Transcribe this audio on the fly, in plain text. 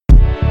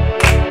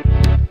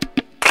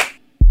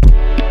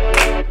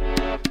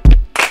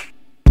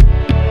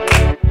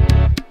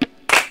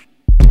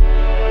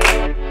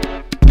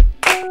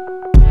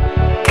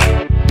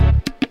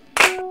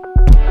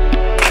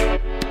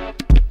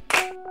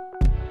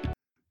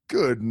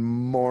Good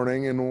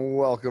morning and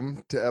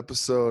welcome to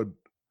episode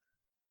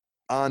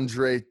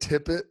Andre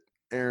Tippett,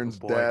 Aaron's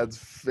boy. dad's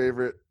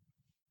favorite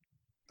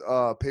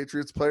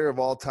Patriots player of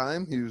all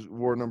time. He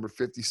wore number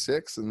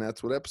 56, and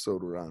that's what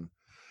episode we're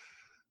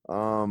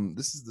on.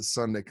 This is the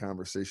Sunday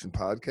Conversation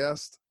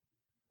podcast,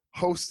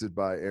 hosted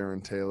by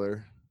Aaron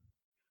Taylor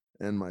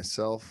and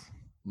myself.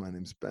 My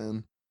name's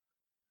Ben.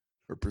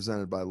 We're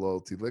presented by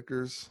Loyalty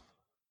Liquors,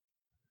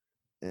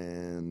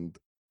 and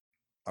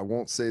I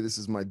won't say this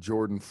is my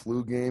Jordan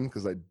flu game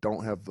because I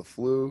don't have the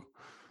flu,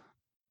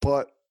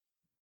 but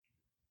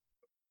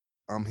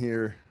I'm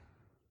here.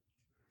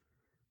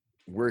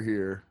 We're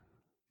here.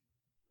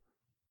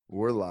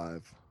 We're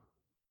live.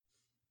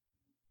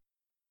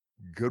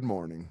 Good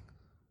morning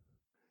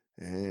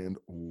and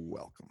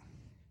welcome.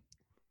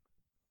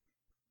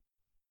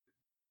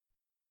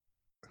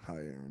 Hi,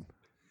 Aaron.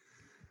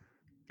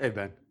 Hey,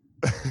 Ben.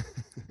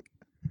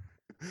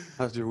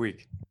 How's your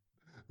week?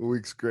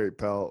 Week's great,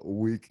 pal.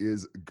 Week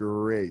is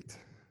great.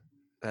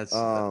 That's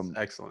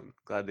excellent.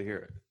 Glad to hear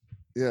it.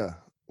 Yeah.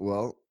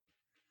 Well,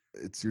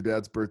 it's your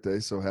dad's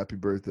birthday, so happy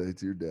birthday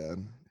to your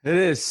dad. It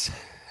is.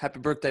 Happy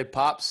birthday,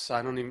 Pops.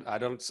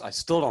 I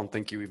still don't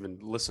think you even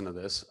listen to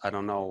this. I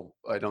don't know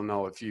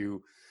if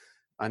you,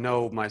 I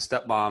know my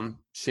stepmom,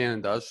 Shannon,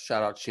 does.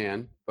 Shout out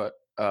Shan. But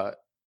I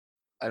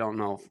don't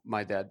know if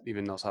my dad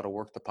even knows how to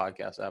work the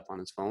podcast app on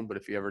his phone. But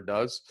if he ever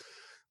does,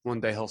 one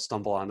day he'll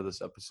stumble onto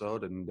this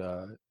episode and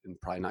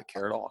probably not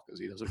care at all because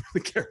he doesn't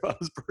really care about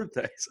his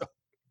birthday. So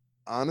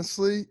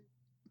honestly,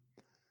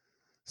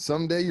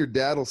 someday your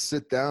dad will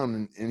sit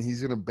down and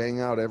he's going to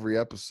bang out every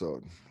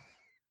episode.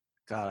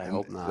 God, I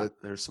hope not.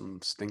 There's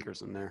some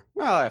stinkers in there.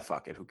 Well,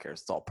 fuck it. Who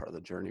cares? It's all part of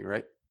the journey,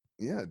 right?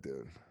 Yeah,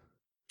 dude.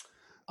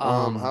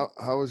 How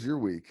was your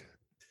week?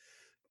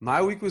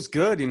 My week was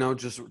good.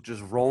 Just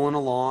rolling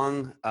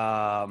along.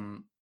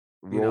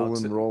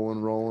 Rolling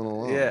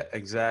along. Yeah,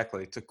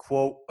 exactly. To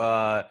quote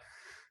the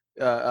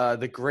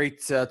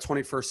great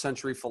 21st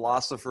century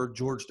philosopher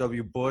George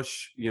W.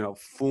 Bush,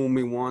 fool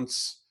me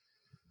once,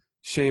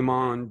 shame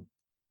on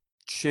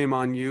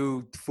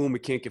you. Fool me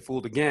can't get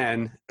fooled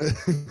again.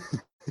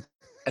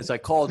 As I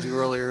called you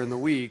earlier in the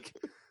week,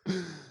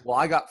 well,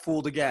 I got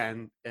fooled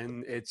again,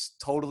 and it's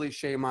totally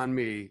shame on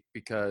me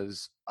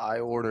because I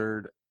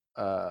ordered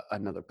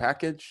another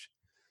package.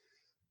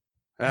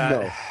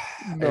 No,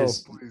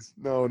 please.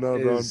 No.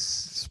 Don't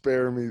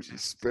spare me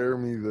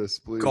this,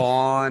 please.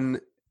 Gone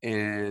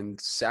and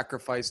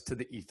sacrificed to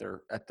the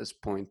ether at this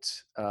point,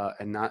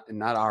 and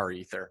not our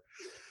ether.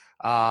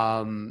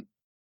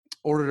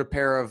 Ordered a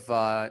pair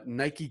of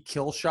Nike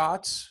Kill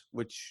Shots,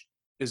 which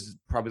is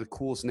probably the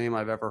coolest name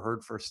I've ever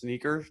heard for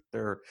sneakers.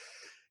 They're,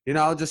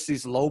 just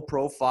these low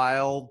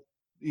profile,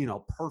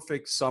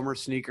 perfect summer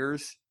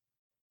sneakers,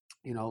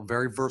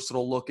 very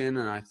versatile looking.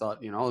 And I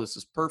thought, this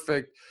is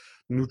perfect.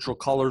 Neutral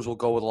colors will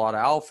go with a lot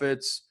of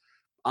outfits.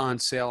 On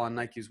sale on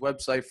Nike's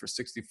website for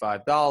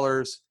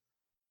 $65.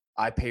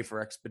 I pay for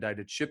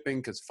expedited shipping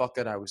because fuck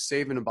it, I was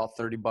saving about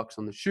 $30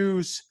 on the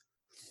shoes.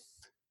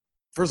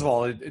 First of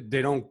all,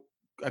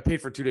 I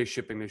paid for 2 days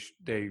shipping.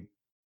 They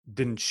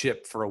didn't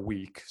ship for a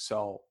week,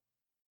 so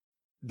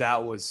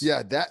that was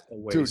a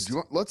waste.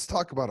 Dude. Let's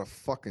talk about a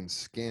fucking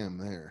scam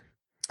there.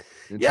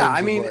 Yeah,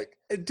 I mean,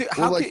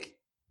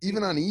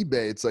 even on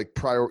eBay, it's like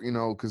prior,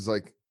 because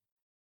like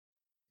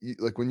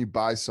when you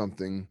buy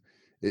something,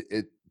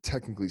 it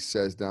technically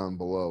says down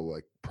below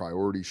like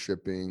priority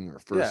shipping or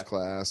first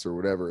class or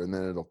whatever, and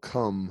then it'll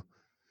come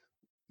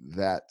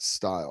that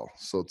style.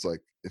 So it's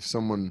like if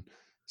someone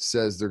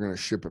says they're going to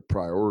ship it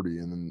priority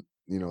and then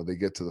they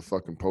get to the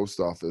fucking post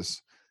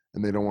office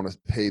and they don't want to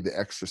pay the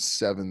extra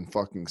 7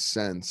 fucking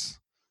cents,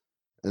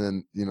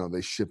 and then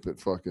they ship it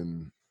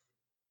fucking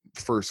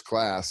first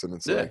class, and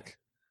it's like,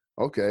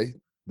 okay,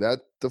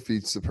 that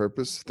defeats the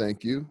purpose.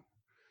 Thank you.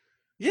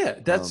 Yeah,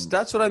 that's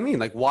what I mean.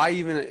 Like, why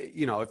even,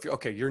 if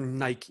you're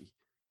Nike,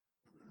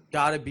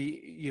 gotta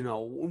be,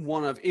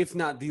 one of, if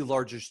not the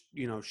largest,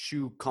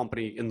 shoe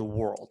company in the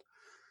world.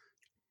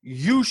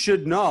 You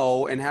should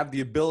know and have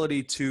the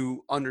ability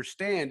to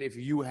understand if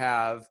you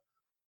have,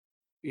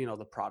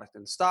 the product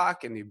in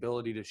stock and the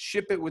ability to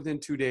ship it within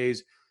 2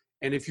 days.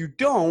 And if you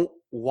don't,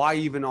 why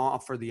even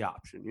offer the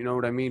option? You know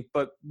what I mean?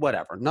 But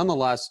whatever.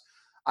 Nonetheless,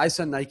 I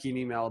sent Nike an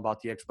email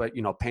about the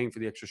paying for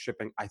the extra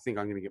shipping. I think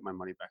I'm going to get my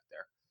money back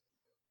there.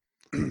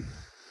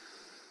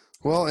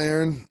 Well,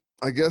 Aaron,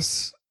 I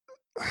guess,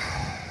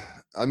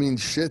 I mean,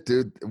 shit,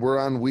 dude, we're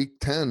on week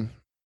 10.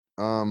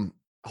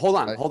 Hold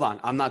on.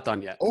 I'm not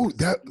done yet. Oh,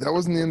 that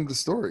wasn't the end of the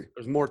story.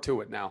 There's more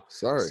to it now.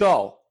 Sorry.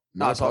 So,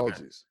 my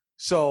apologies.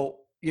 So,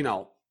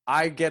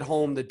 I get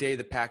home the day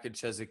the package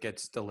says it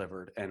gets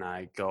delivered, and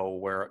I go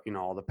where,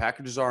 all the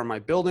packages are in my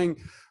building,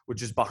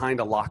 which is behind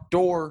a locked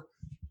door.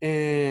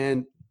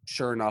 And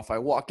sure enough, I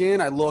walk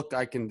in, I look,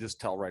 I can just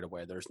tell right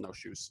away there's no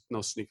shoes,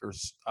 no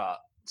sneakers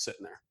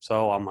sitting there.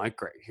 So I'm like,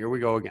 great, here we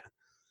go again.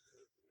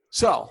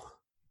 So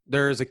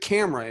there is a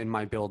camera in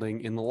my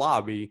building in the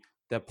lobby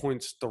that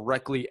points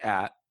directly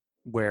at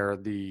where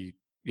the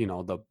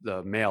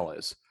mail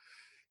is.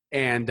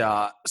 And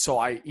so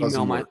I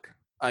email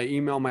I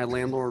email my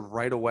landlord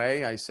right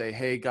away. I say,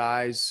 hey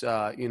guys,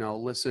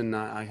 listen,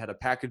 I had a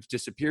package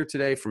disappear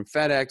today from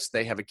FedEx.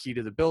 They have a key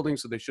to the building,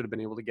 so they should have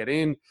been able to get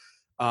in.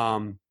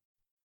 Can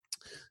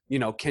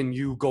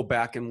you go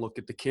back and look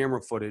at the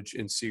camera footage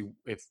and see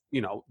if,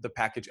 the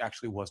package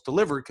actually was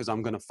delivered? Because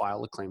I'm going to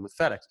file a claim with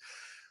FedEx.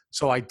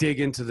 So I dig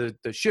into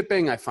the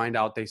shipping. I find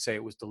out they say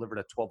it was delivered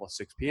at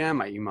 12:06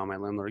 p.m. I email my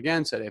landlord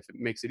again, said if it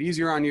makes it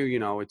easier on you,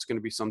 it's going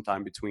to be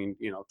sometime between,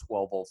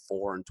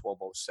 12:04 and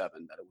 12:07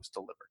 that it was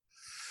delivered.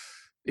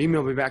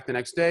 Email me back the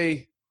next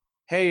day.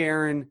 Hey,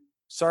 Aaron,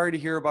 sorry to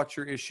hear about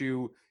your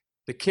issue.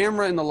 The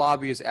camera in the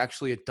lobby is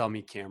actually a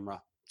dummy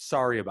camera.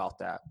 Sorry about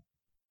that.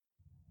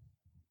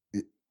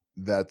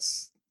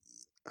 That's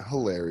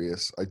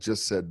hilarious. I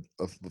just said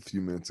a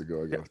few minutes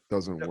ago, it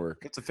doesn't work.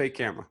 It's a fake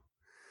camera.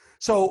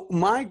 So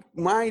my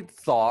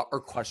thought or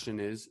question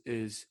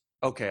is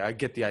okay, I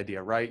get the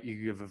idea, right?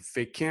 You have a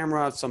fake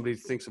camera. Somebody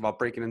thinks about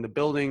breaking in the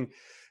building.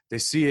 They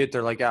see it.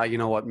 They're like, you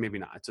know what? Maybe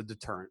not. It's a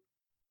deterrent.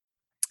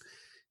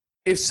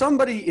 If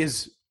somebody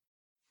is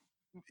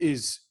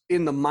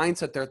in the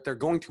mindset that they're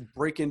going to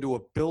break into a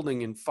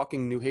building in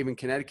fucking New Haven,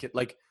 Connecticut,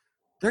 like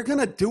they're going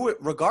to do it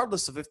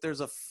regardless of if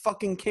there's a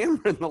fucking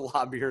camera in the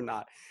lobby or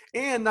not.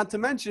 And not to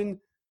mention,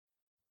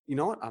 you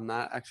know what? I'm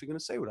not actually going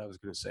to say what I was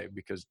going to say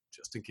because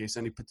just in case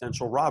any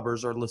potential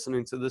robbers are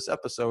listening to this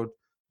episode,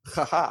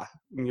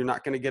 you're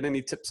not going to get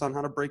any tips on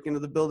how to break into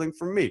the building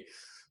from me.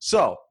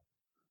 So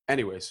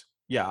anyways,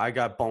 yeah, I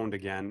got boned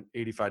again.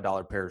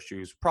 $85 pair of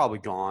shoes, probably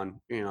gone.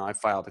 I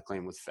filed a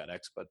claim with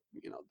FedEx, but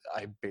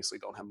I basically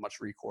don't have much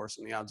recourse,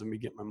 and the odds of me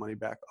getting my money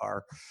back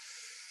are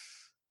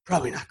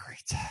probably not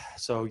great.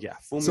 So yeah,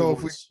 so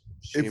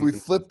if we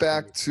flip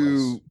back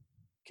to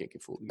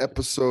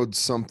episode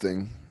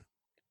something,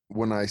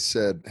 when I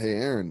said, hey,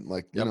 Aaron,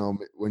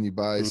 when you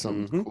buy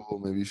something cool,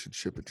 maybe you should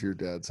ship it to your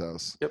dad's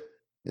house. Yep.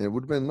 And it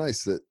would have been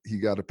nice that he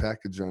got a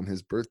package on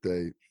his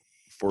birthday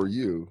for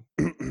you.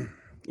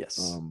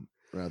 Yes.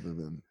 Rather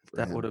than for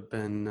that him. would have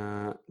been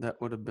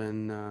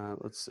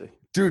let's see.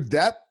 Dude,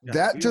 that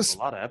just a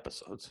lot of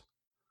episodes.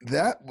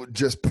 That would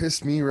just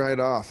piss me right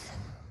off.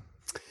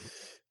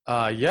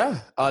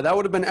 That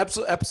would have been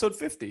episode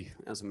 50,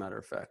 as a matter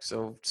of fact.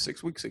 So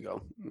 6 weeks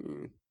ago.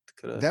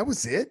 That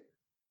was it?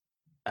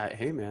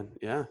 Hey, man.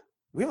 Yeah.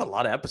 We have a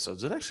lot of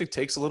episodes. It actually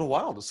takes a little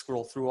while to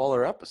scroll through all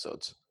our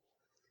episodes.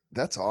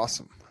 That's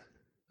awesome.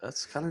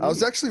 That's kind of I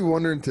was actually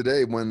wondering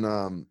today when,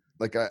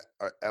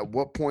 at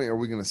what point are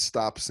we going to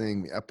stop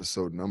saying the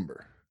episode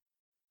number?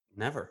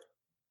 Never.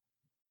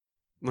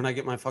 When I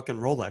get my fucking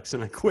Rolex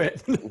and I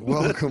quit.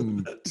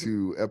 Welcome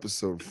to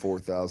episode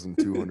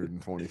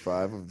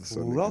 4,225 of the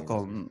Sunday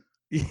Welcome.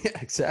 Yeah,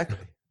 exactly.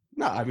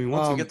 No, I mean,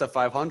 once we get to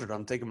 500,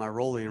 I'm taking my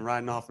Rollie and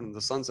riding off into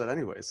the sunset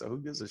anyway. So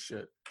who gives a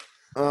shit?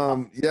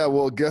 Yeah,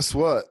 well, guess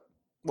what?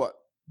 What?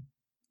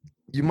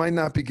 You might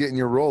not be getting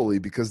your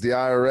Rollie because the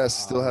IRS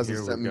still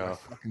hasn't sent me my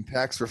fucking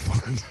tax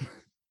refund.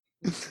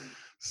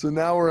 So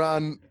now we're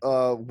on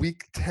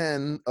week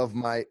 10 of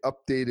my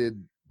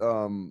updated.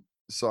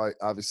 So I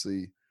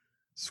obviously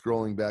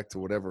scrolling back to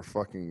whatever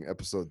fucking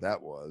episode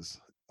that was.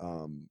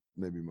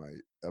 Maybe my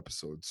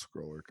episode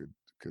scroller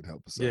could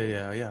help us out.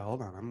 Yeah.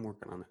 Hold on, I'm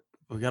working on it.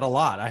 We got a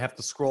lot. I have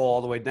to scroll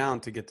all the way down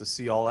to get to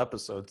see all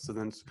episodes, and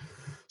then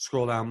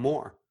scroll down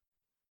more.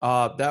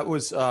 That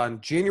was on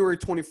January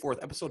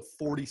 24th, episode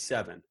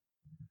 47.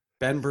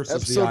 Ben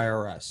versus the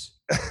IRS.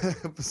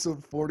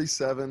 Episode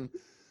 47.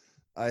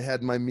 I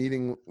had my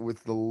meeting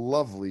with the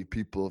lovely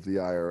people of the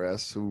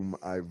IRS, whom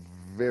I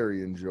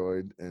very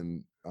enjoyed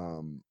and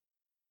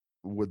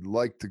would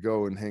like to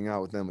go and hang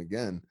out with them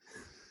again.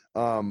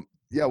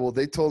 Yeah, well,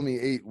 they told me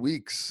 8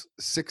 weeks,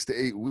 6 to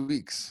 8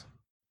 weeks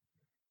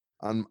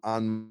on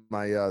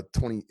my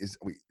 20 is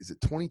it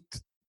 20?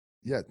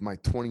 Yeah, my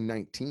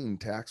 2019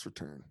 tax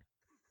return.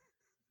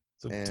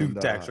 So 2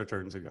 tax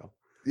returns ago.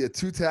 Yeah,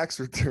 2 tax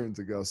returns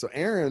ago. So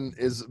Aaron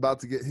is about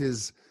to get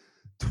his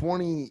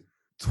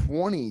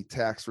 2020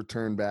 tax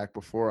return back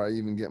before I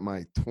even get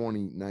my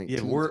 2019.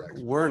 Yeah,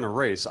 we're in a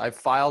race. I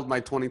filed my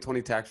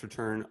 2020 tax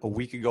return a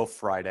week ago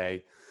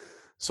Friday.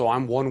 So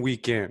I'm 1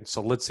 week in.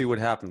 So let's see what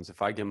happens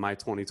if I get my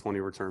 2020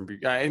 return.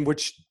 In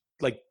which,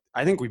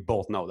 I think we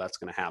both know that's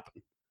going to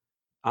happen.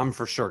 I'm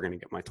for sure going to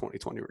get my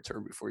 2020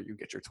 return before you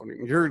get your 20.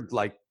 You're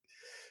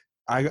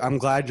I'm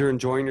glad you're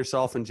enjoying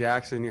yourself in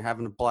Jackson. You're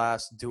having a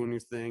blast, doing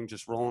your thing,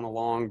 just rolling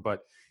along. But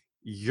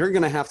you're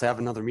going to have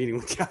another meeting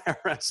with the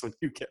IRS when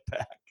you get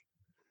back.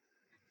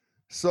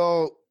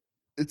 So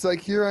it's like,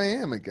 here I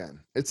am again.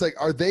 It's like,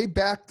 are they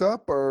backed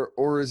up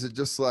or is it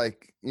just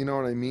like, you know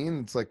what I mean?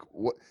 It's like,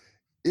 what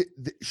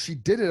she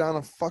did it on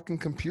a fucking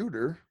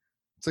computer.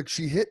 It's like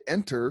she hit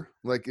enter.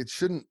 Like it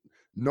shouldn't,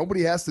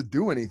 nobody has to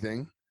do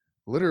anything.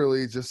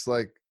 Literally just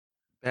like.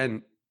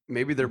 And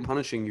maybe they're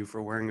punishing you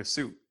for wearing a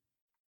suit.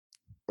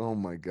 Oh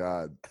my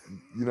God.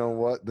 You know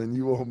what? Then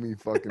you owe me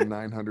fucking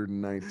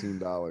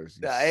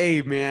 $919.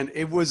 Hey man,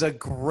 it was a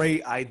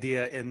great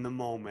idea in the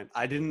moment.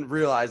 I didn't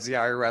realize the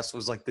IRS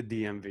was like the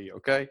DMV,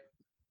 okay?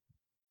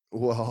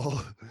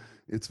 Well,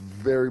 it's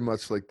very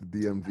much like the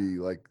DMV.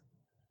 Like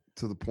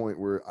to the point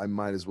where I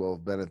might as well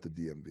have been at the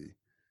DMV.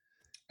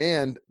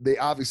 And they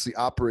obviously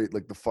operate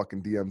like the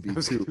fucking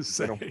DMV too.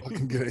 They don't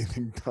fucking get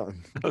anything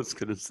done. I was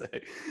gonna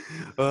say,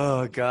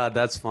 oh God,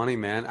 that's funny,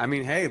 man. I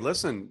mean, hey,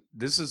 listen,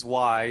 this is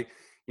why,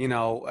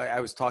 I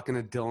was talking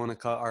to Dylan,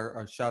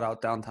 our shout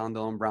out downtown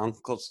Dylan Brown,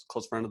 close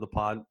friend of the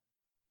pod.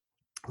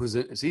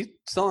 Is he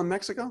still in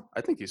Mexico?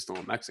 I think he's still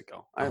in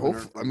Mexico. I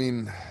haven't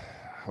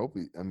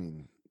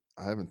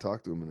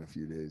talked to him in a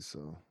few days,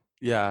 so.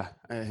 Yeah,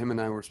 him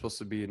and I were supposed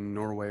to be in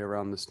Norway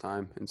around this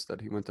time. Instead,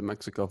 he went to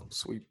Mexico.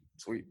 Sweet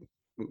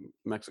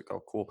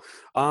Mexico, cool.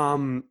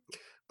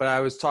 But I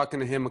was talking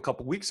to him a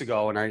couple weeks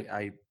ago, and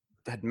I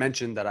had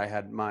mentioned that I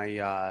had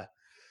my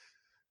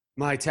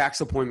my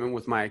tax appointment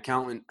with my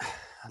accountant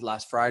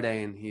last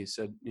Friday, and he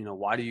said,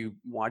 why do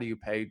you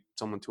pay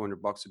someone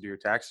 $200 to do your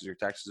taxes? Your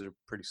taxes are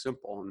pretty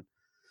simple.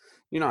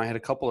 And I had a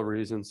couple of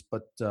reasons,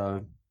 but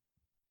the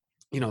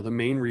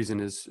main reason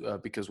is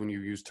because when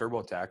you use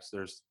TurboTax,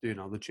 there's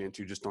the chance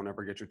you just don't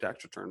ever get your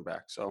tax return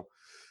back. So,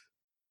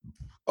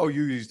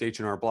 you used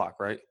H&R Block,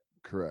 right?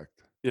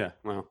 Correct. Yeah,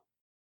 well,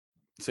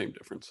 same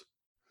difference.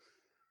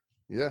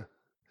 Yeah.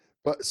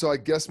 But so I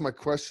guess my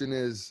question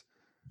is,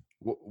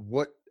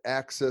 what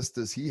access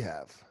does he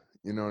have?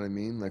 You know what I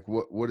mean? Like,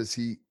 what is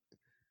he,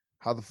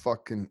 how the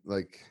fuck can,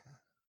 like.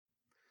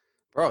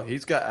 Bro,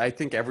 he's got, I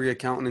think every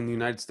accountant in the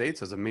United States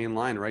has a main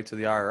line right to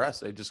the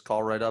IRS. They just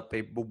call right up, hey,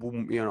 boom,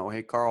 boom,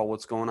 hey, Carl,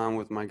 what's going on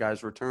with my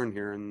guy's return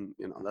here? And,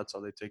 that's how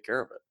they take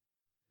care of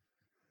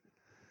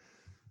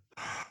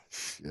it.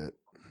 Shit.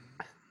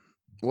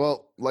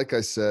 Well, like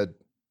I said,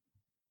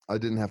 I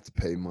didn't have to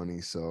pay money,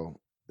 so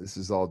this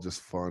is all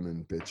just fun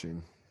and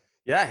bitching.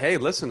 Yeah, hey,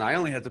 listen, I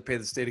only had to pay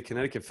the state of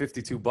Connecticut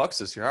 $52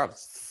 this year. I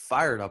was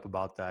fired up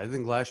about that. I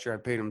think last year I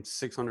paid him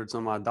 $600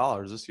 some odd.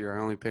 This year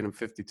I only paid him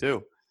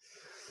 52.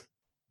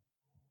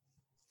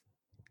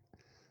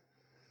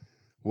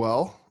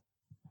 Well,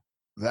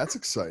 that's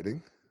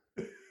exciting.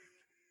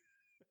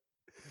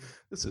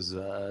 This is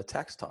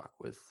Tax Talk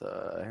with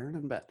Aaron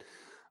and Ben.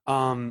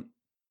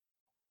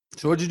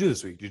 So what'd you do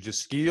this week? Did you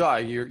just ski?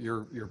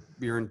 You're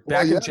in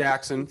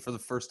Jackson for the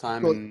first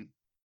time in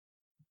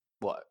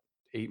what,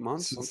 8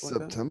 months? Since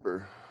September.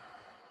 Like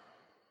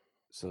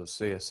so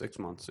say 6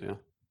 months, yeah.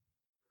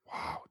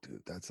 Wow,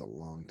 dude, that's a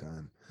long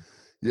time.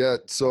 Yeah,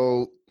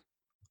 so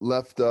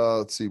left.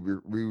 Let's see,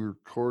 we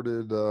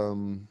recorded. What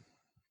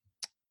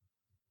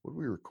did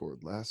we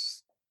record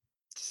last?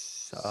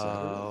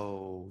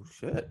 Oh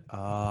shit.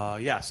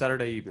 Yeah,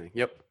 Saturday evening.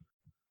 Yep.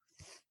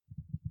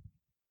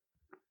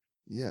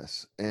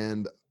 Yes,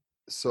 and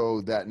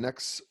so that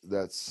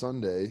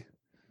Sunday,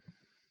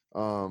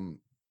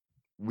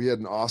 we had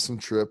an awesome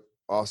trip,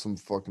 awesome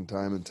fucking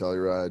time in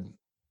Telluride,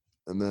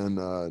 and then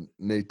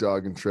Nate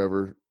Dogg and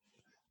Trevor,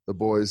 the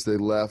boys, they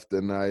left,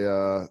 and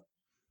I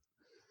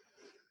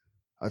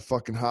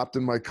fucking hopped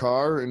in my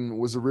car and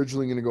was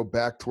originally going to go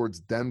back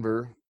towards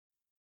Denver,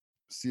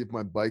 see if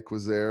my bike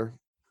was there.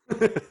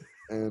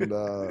 And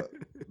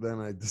then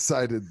I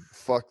decided,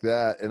 fuck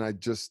that. And I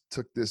just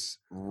took this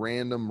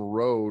random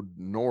road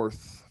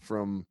north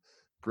from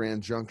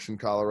Grand Junction,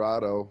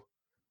 Colorado,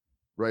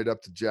 right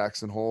up to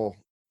Jackson Hole.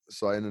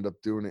 So I ended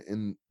up doing it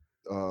in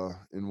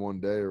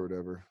one day or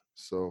whatever.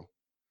 So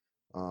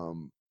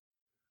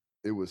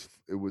it was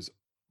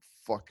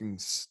fucking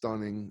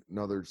stunning.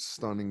 Another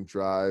stunning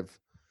drive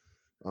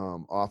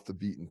off the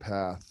beaten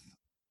path.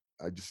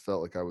 I just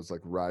felt like I was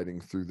like riding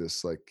through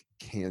this like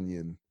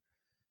canyon.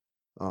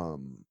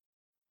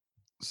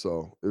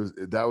 So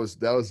that was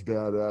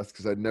badass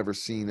because I'd never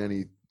seen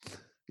any,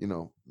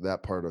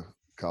 that part of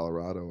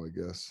Colorado, I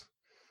guess.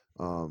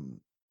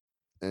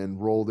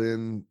 And rolled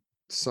in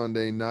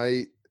Sunday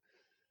night,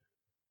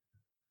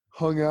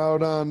 hung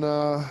out on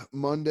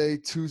Monday.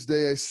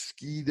 Tuesday I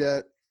skied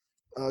at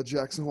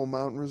Jackson Hole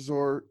Mountain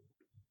Resort.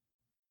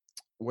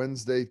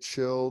 Wednesday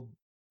chilled.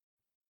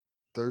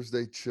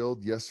 Thursday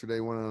chilled.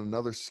 Yesterday went on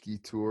another ski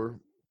tour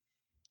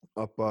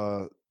up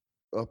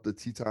the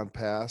Teton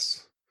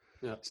Pass.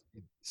 Yeah.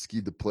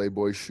 Skied the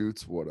Playboy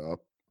Chutes. What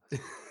up?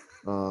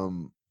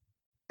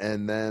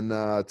 And then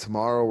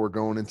tomorrow we're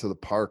going into the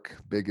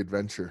park. Big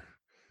adventure.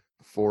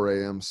 4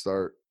 a.m.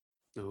 start.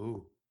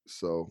 Ooh.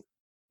 So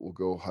we'll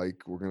go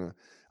hike.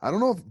 I don't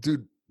know if,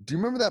 dude, do you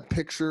remember that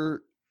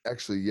picture?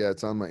 Actually, yeah,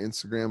 it's on my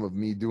Instagram of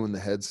me doing the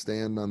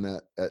headstand on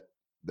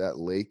that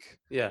lake.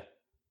 Yeah.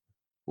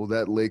 Well,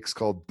 that lake's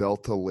called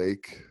Delta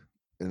Lake,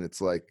 and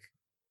it's like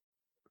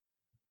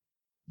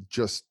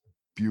just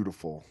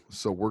beautiful.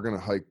 So we're gonna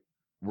hike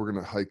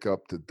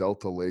up to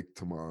Delta Lake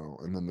tomorrow,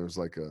 and then there's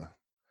like a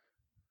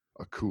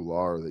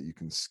couloir that you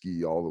can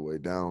ski all the way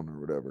down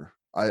or whatever.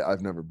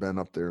 I've never been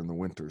up there in the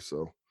winter,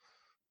 so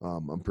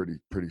I'm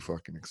pretty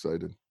fucking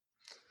excited.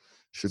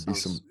 Should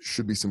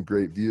be some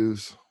great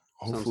views,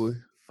 hopefully.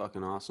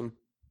 Fucking awesome.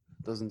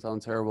 Doesn't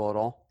sound terrible at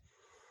all.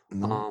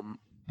 No.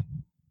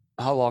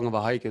 How long of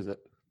a hike is it?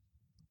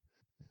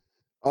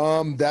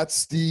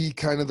 That's the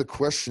kind of the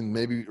question.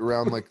 Maybe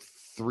around like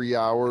 3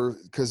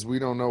 hours, because we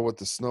don't know what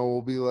the snow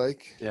will be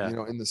like. Yeah.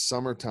 In the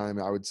summertime,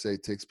 I would say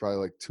it takes probably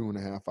like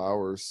 2.5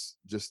 hours.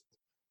 Just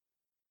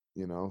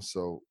you know,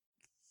 so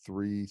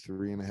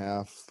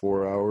 3.5,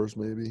 4 hours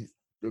maybe,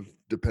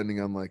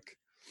 depending on like,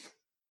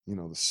 you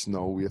know, the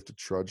snow we have to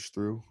trudge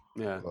through.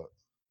 Yeah. But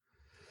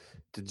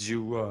Did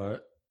you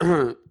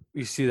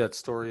you see that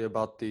story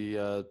about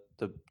the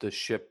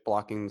ship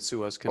blocking the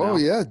Suez oh Canal?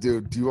 yeah,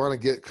 dude, do you want to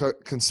get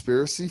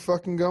conspiracy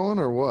fucking going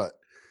or what?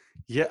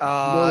 Yeah.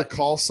 You know the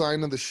call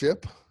sign of the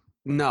ship?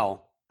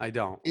 No, I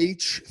don't.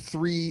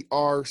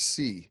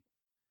 H3RC.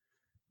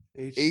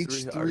 H3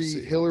 H3RC.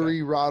 Okay.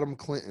 Hillary Rodham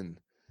Clinton.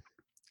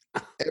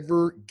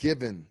 Ever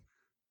Given.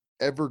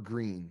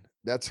 Evergreen.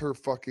 That's her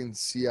fucking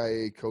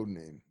CIA code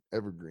name.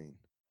 Evergreen.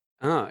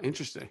 Oh,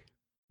 interesting.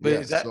 But Yeah,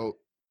 is that so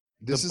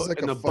this is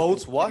like and a the fucking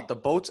boats? What big, the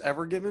boats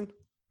ever given?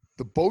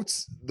 the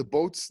boat's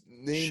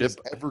name is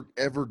Ship.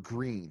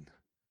 Evergreen,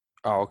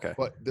 Oh, okay.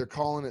 but they're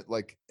calling it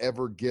like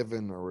Ever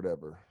Given or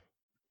whatever,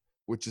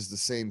 which is the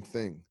same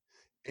thing.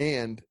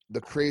 And the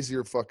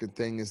crazier fucking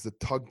thing is the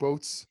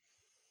tugboats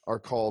are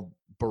called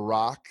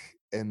Barack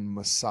and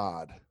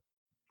Mossad.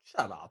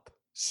 Shut up.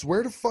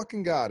 Swear to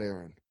fucking God,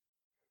 Aaron.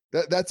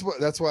 That's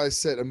why I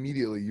said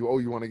immediately, you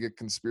want to get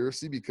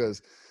conspiracy,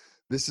 because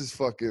this is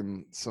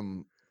fucking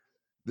some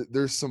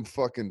there's some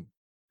fucking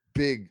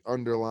big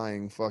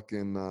underlying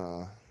fucking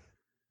Well,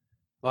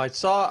 like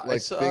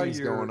things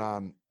going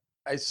on.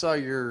 I saw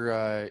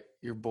your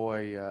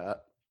boy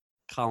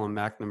Colin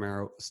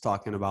McNamara was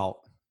talking about,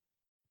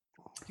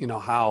 you know,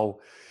 how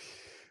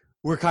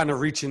we're kind of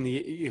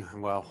reaching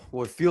well,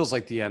 what feels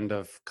like the end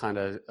of kind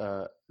of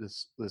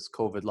this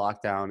COVID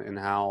lockdown, and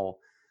how,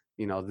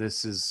 you know,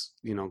 this is,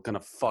 you know, going to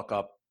fuck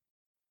up,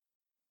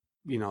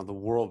 you know, the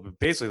world,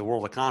 basically the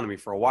world economy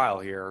for a while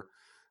here,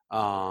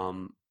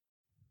 um,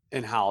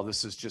 and how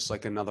this is just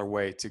like another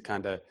way to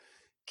kind of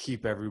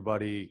keep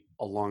everybody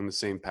along the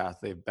same path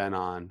they've been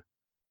on,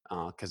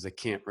 because they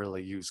can't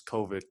really use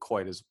COVID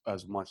quite as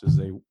much as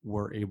they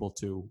were able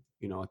to,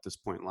 you know, at this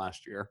point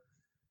last year.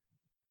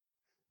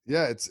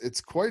 Yeah,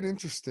 it's quite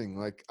interesting.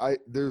 Like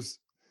there's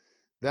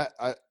that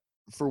I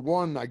for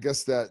one, I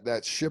guess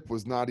that ship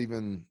was not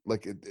even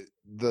like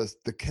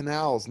the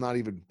canal's not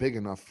even big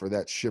enough for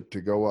that ship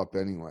to go up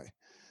anyway,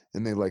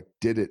 and they like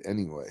did it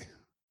anyway.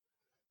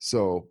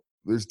 So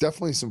there's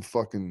definitely some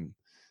fucking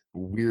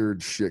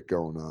weird shit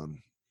going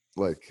on.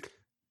 Like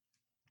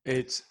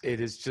It's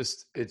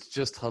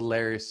just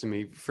hilarious to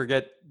me.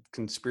 Forget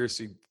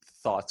conspiracy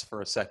thoughts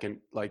for a second.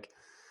 Like,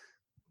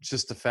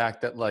 just the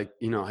fact that, like,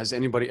 you know, has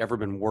anybody ever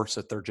been worse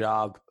at their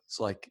job? It's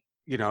like,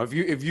 you know, if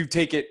you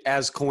take it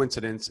as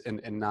coincidence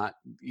and not,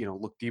 you know,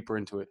 look deeper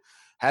into it,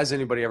 has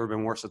anybody ever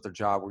been worse at their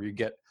job, where you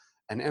get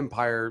an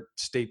Empire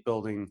State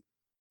Building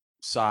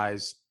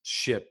size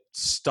ship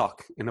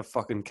stuck in a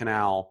fucking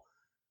canal,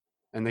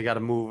 and they got to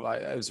move?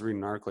 I was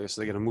reading an article,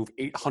 so they got to move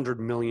 800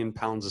 million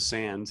pounds of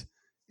sand.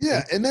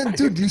 yeah, and then Try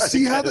dude, do you to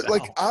see how get that it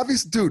like out.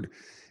 obvious dude,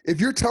 if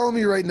you're telling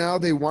me right now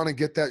they want to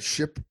get that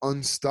ship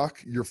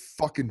unstuck, you're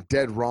fucking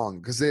dead wrong,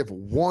 because they have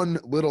one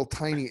little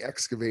tiny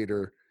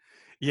excavator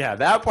Yeah,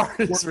 that part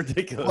is work,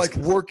 ridiculous. like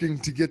working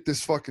to get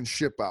this fucking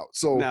ship out.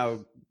 So Now,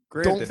 don't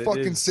granted, it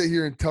fucking sit is.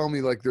 here and tell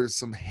me like there's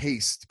some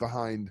haste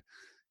behind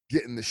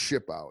getting the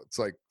ship out. It's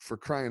like, for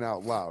crying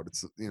out loud.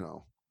 It's, you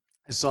know,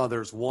 I saw there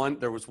was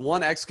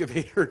one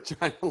excavator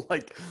trying to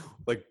like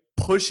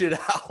push it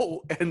out,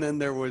 and then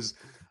there was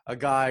a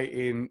guy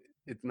in,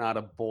 it's not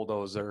a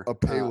bulldozer, a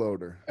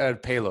payloader. a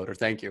payloader.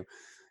 Thank you.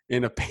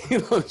 In a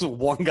payloader,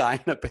 one guy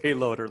in a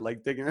payloader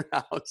like digging it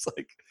out. It's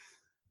like,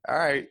 all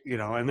right, you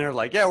know, and they're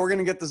like, yeah, we're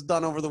gonna get this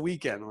done over the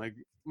weekend. Like,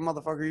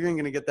 motherfucker, you ain't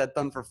gonna get that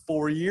done for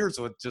 4 years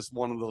with just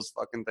one of those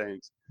fucking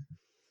things.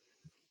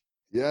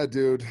 Yeah,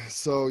 dude.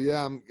 So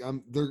yeah,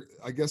 I'm there.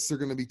 I guess they're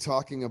going to be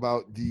talking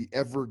about the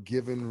Ever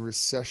Given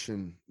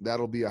recession.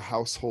 That'll be a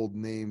household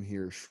name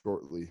here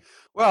shortly.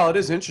 Well, it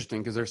is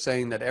interesting because they're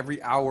saying that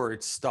every hour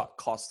it's stuck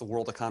costs the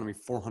world economy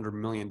 $400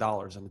 million,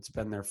 and it's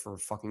been there for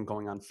fucking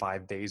going on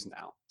 5 days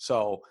now.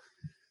 So,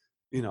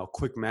 you know,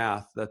 quick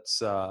math. That's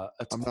I'm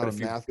quite not a a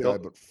few math guy, bill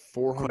but quite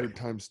 400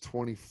 times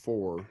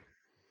 24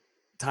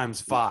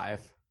 times five.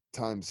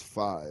 times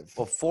 5.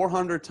 Well,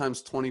 400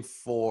 times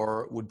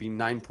 24 would be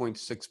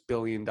 $9.6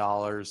 billion.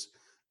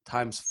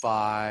 Times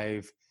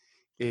five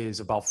is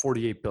about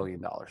 $48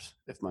 billion,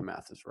 if my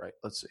math is right.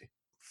 Let's see,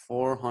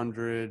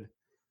 400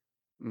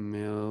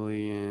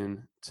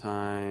 million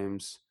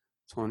times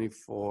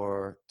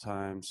 24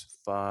 times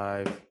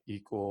 5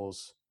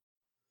 equals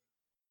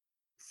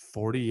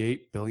 $48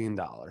 billion.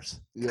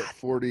 Yeah,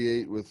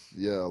 48 with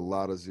a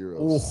lot of zeros.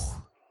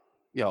 Oh,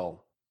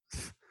 yo,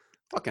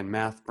 fucking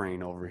math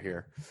brain over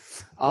here.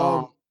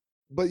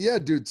 But yeah,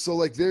 dude, so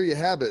like there you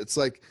have it. It's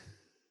like,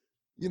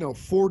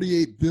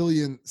 48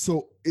 billion.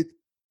 So it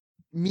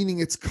meaning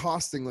it's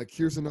costing, like,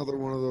 here's another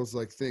one of those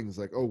like things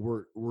like, oh,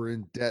 we're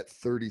in debt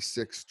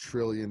 $36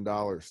 trillion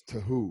to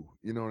who?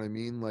 You know what I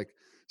mean? Like,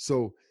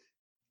 so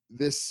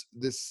this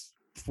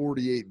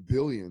 48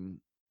 billion,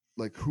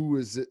 like, who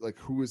is it, like,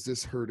 who is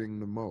this hurting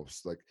the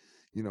most? Like,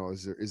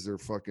 is there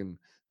fucking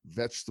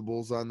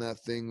vegetables on that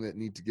thing that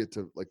need to get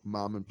to like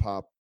mom and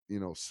pop,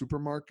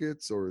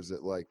 supermarkets, or is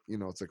it like,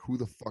 it's like, who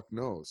the fuck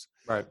knows?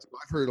 Right. So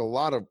I've heard a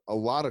lot of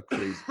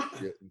crazy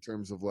shit in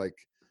terms of like,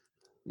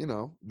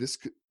 this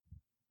could,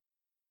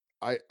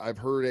 I've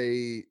heard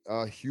a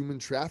human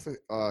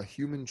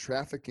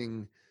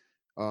trafficking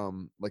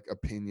like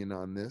opinion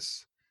on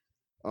this.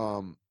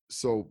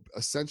 So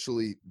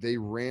essentially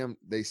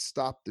they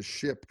stopped the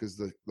ship because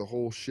the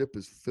whole ship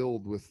is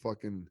filled with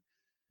fucking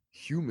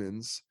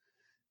humans.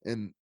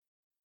 And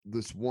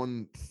this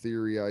one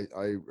theory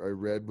I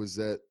read was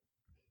that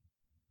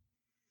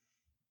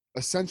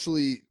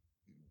essentially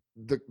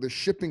the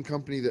shipping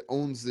company that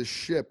owns this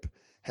ship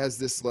has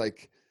this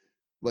like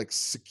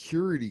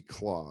security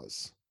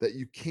clause that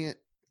you can't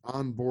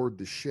onboard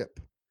the ship.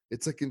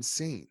 It's like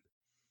insane.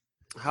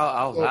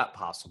 How's So that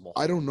possible?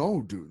 I don't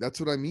know, dude.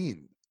 That's what I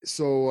mean.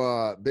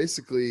 So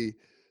basically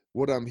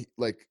what I'm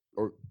like,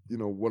 or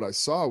what I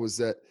saw was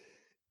that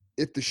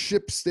if the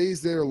ship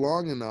stays there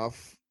long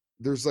enough,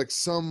 there's like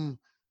some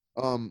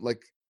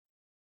like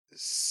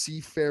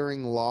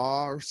seafaring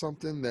law or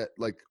something that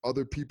like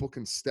other people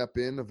can step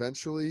in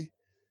eventually.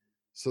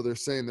 So they're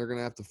saying they're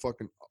gonna have to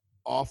fucking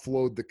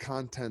offload the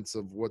contents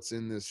of what's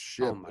in this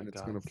Oh ship, my and it's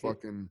God. gonna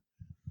fucking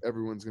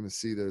everyone's gonna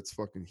see that it's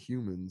fucking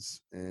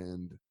humans,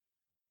 and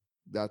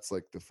that's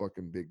like the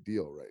fucking big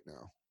deal right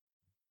now.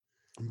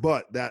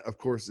 But that, of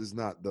course, is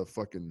not the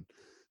fucking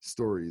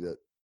story that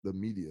the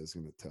media is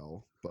gonna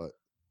tell. But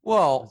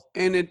Well,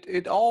 and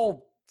it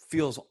all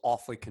feels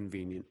awfully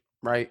convenient,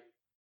 right?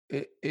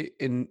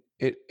 It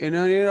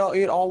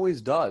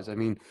always does. I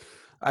mean,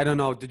 I don't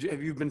know.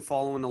 Have you been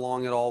following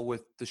along at all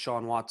with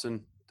Deshaun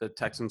Watson, the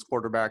Texans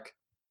quarterback?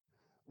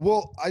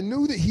 well, I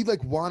knew that he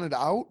like wanted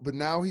out, but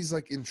now he's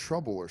like in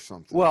trouble or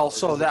something. Well, Or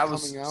so is it that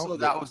coming was out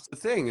that was the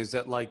thing, is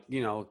that, like,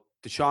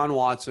 Deshaun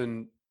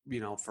Watson,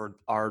 for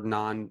our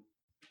non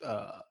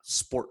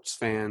sports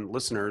fan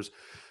listeners,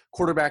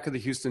 quarterback of the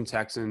Houston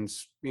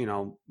Texans,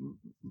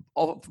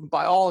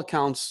 by all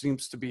accounts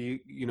seems to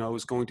be,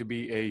 is going to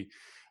be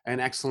an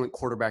excellent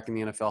quarterback in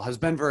the NFL, has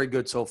been very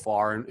good so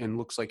far, and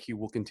looks like he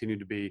will continue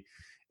to be.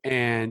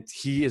 And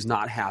he is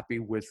not happy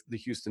with the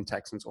Houston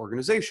Texans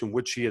organization,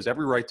 which he has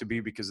every right to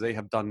be, because they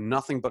have done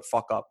nothing but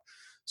fuck up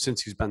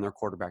since he's been their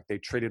quarterback. They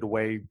traded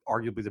away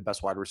arguably the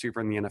best wide receiver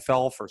in the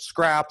NFL for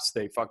scraps.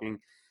 They Who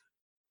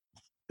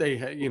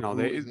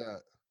is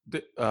that?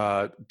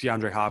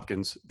 DeAndre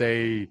Hopkins.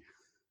 They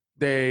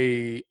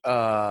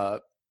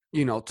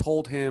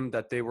told him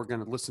that they were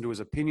going to listen to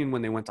his opinion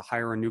when they went to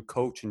hire a new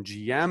coach and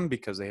GM,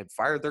 because they had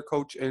fired their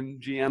coach and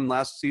GM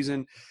last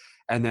season.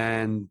 And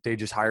then they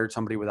just hired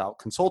somebody without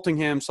consulting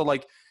him. So,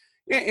 like,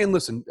 and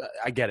listen,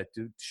 I get it,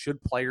 dude. Should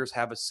players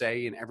have a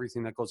say in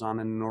everything that goes on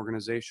in an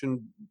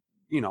organization?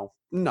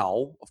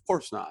 No, of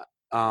course not.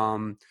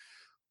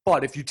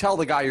 But if you tell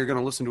the guy you're going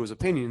to listen to his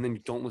opinion and then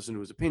you don't listen to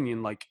his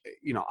opinion, like,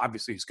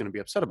 obviously he's going to be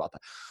upset about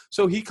that.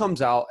 So he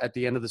comes out at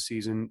the end of the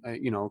season,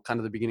 kind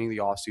of the beginning of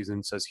the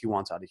offseason, says he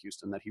wants out of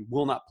Houston, that he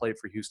will not play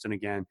for Houston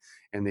again,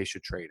 and they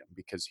should trade him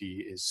because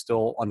he is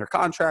still under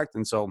contract.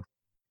 And so,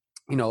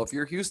 if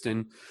you're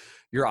Houston,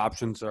 your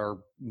options are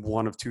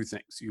one of two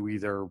things. You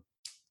either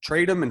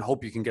trade him and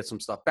hope you can get some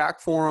stuff back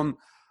for him,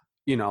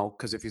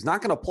 because if he's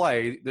not going to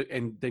play,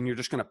 and then you're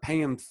just going to pay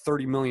him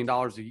 $30 million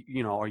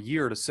a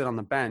year to sit on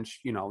the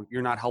bench,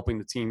 you're not helping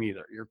the team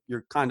either.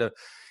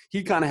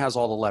 He kind of has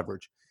all the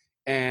leverage.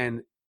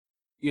 And,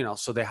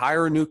 so they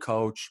hire a new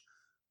coach,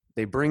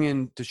 they bring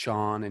in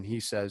Deshaun, and he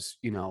says,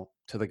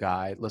 to the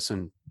guy,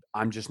 listen,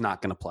 I'm just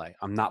not going to play.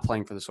 I'm not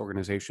playing for this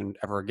organization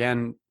ever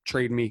again.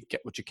 Trade me,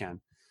 get what you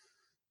can.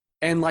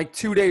 And like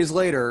 2 days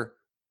later,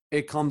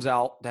 it comes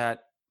out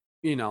that,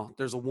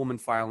 there's a woman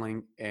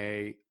filing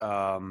a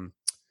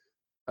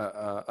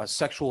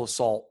sexual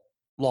assault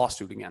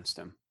lawsuit against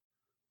him.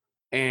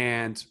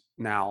 And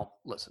now,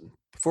 listen,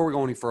 before we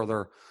go any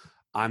further,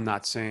 I'm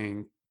not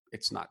saying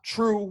it's not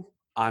true.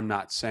 I'm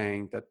not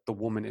saying that the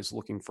woman is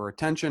looking for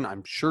attention.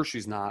 I'm sure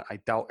she's not.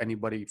 I doubt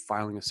anybody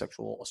filing a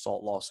sexual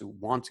assault lawsuit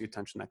wants the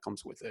attention that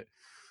comes with it.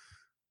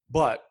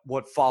 But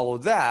what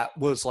followed that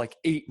was like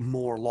 8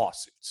 more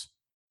lawsuits.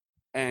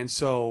 And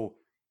so,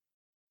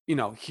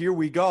 here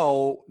we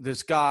go.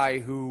 This guy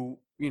who,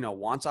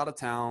 wants out of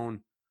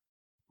town,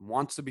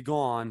 wants to be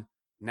gone,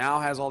 now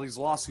has all these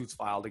lawsuits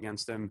filed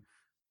against him.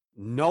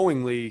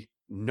 Knowingly,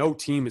 no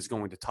team is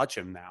going to touch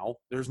him now.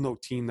 There's no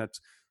team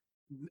that's,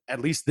 at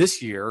least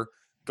this year,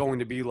 going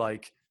to be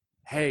like,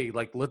 hey,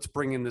 like, let's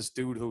bring in this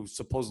dude who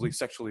supposedly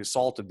sexually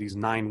assaulted these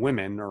 9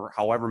 women, or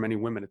however many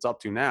women it's up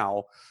to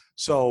now.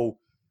 So,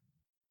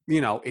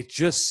 it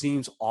just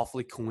seems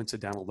awfully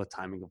coincidental, the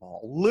timing of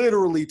all.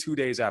 Literally 2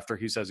 days after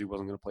he says he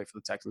wasn't going to play for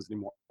the Texans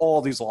anymore, all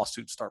these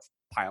lawsuits start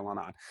piling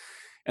on.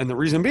 And the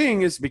reason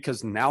being is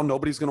because now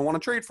nobody's going to want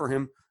to trade for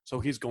him, so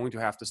he's going to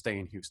have to stay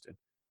in Houston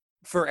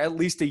for at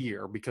least a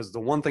year, because the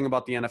one thing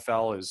about the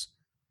NFL is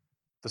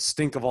the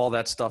stink of all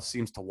that stuff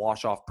seems to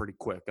wash off pretty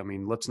quick. I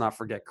mean, let's not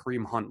forget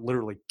Kareem Hunt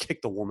literally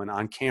kicked a woman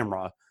on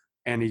camera,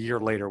 and a year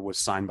later was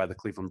signed by the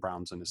Cleveland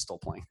Browns and is still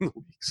playing in the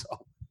league. So,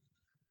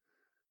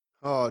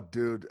 oh,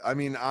 dude. I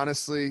mean,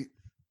 honestly,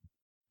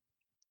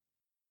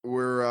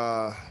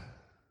 we're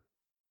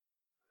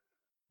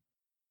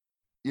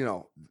you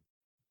know,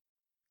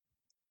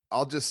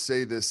 I'll just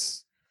say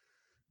this,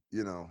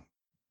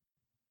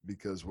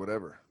 because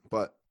whatever.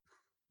 But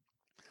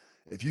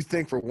if you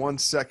think for 1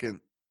 second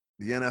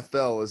the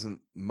NFL isn't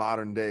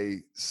modern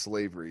day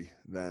slavery,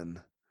 then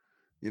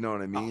you know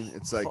what I mean?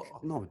 It's like,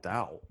 no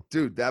doubt.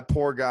 dude, that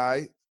poor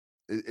guy,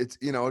 it's,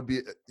 it'd be,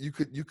 you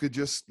could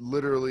just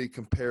literally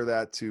compare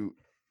that to,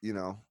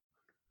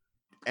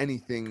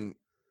 anything,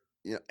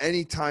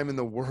 any time in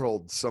the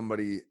world,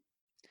 somebody,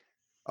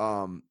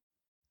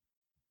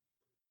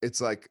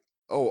 it's like,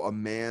 oh, a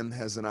man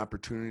has an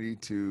opportunity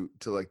to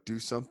like do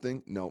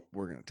something. No,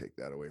 we're going to take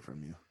that away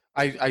from you.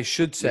 I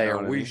should say,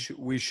 or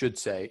we should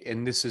say,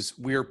 and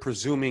we are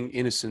presuming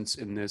innocence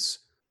in this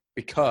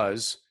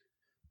because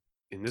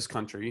in this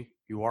country,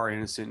 you are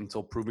innocent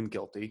until proven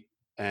guilty.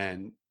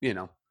 And,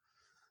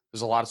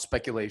 there's a lot of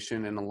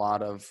speculation and a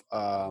lot of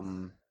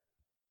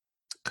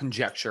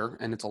conjecture,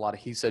 and it's a lot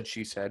of he said,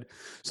 she said.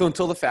 So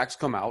until the facts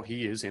come out,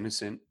 he is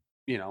innocent,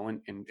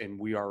 and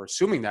we are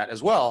assuming that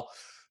as well.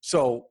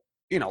 So,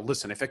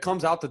 listen, if it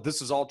comes out that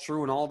this is all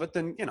true and all of it,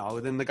 then,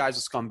 then the guy's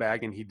a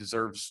scumbag and he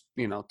deserves,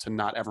 to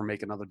not ever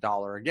make another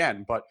dollar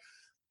again. But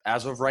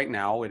as of right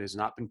now, it has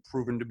not been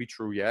proven to be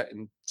true yet.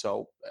 And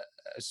so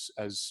as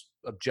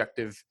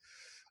objective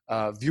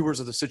viewers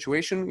of the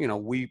situation,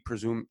 we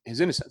presume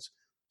his innocence.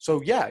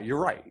 So yeah, you're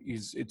right.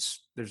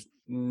 There's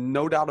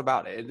no doubt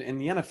about it. And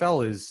the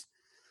NFL is,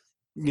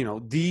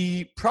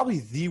 probably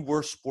the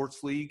worst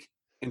sports league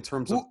in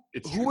terms of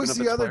its who was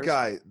the other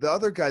players. guy? The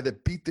other guy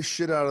that beat the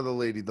shit out of the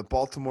lady, the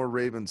Baltimore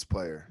Ravens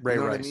player. Ray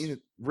Rice. What I mean?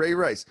 Ray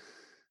Rice.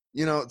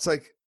 It's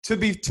like,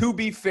 to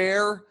be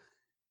fair,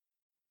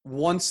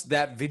 once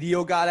that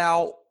video got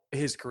out,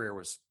 his career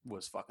was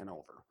fucking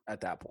over at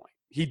that point.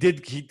 He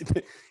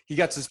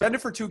got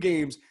suspended for 2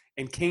 games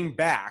and came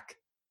back,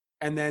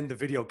 and then the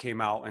video came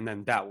out, and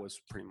then that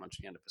was pretty much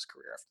the end of his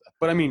career after that.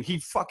 But I mean, he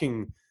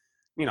fucking,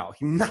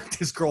 he knocked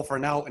his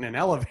girlfriend out in an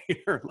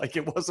elevator. Like,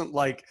 it wasn't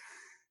like,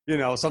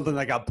 something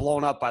that got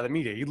blown up by the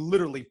media. He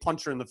literally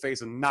punched her in the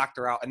face and knocked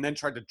her out, and then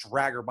tried to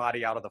drag her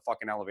body out of the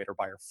fucking elevator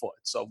by her foot.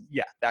 So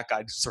yeah, that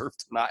guy deserved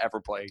to not ever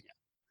play again.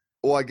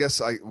 Well, I guess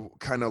I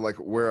kind of like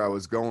where I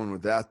was going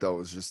with that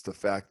though is just the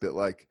fact that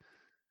like,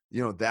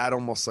 that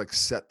almost like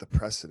set the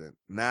precedent.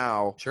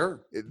 Now,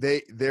 sure,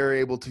 they're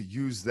able to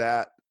use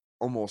that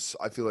almost.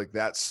 I feel like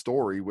that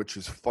story, which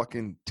is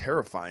fucking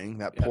terrifying.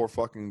 That poor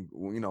fucking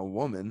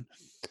woman,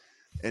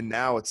 and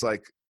now it's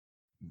like,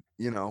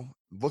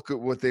 look at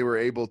what they were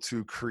able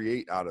to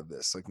create out of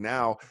this. Like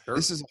now, sure.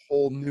 This is a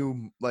whole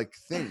new like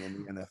thing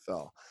in the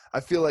NFL. I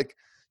feel like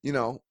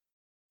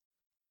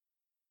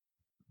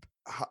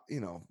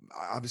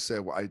obviously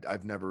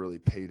I've never really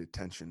paid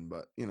attention,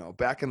 but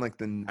back in like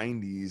the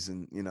 90s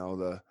and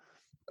the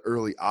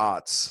early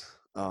aughts,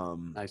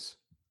 nice.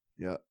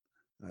 Yeah,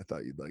 I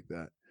thought you'd like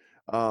that.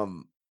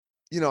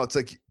 It's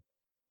like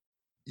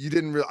you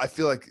didn't really, I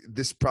feel like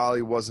this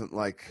probably wasn't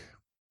like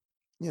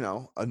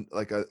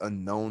a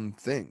known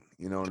thing,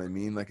 you know what I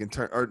mean, like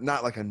or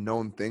not like a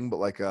known thing, but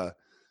like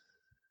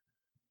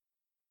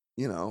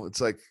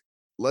it's like,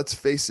 let's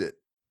face it,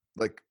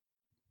 like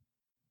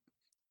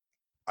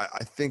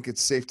I think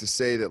it's safe to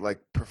say that like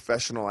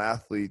professional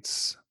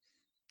athletes,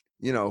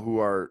 who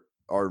are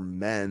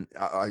men.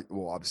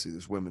 Well, obviously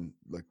there's women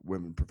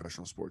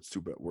professional sports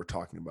too, but we're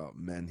talking about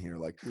men here.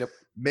 Like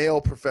male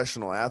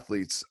professional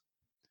athletes,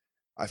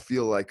 I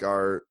feel like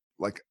are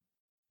like,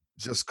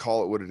 just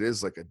call it what it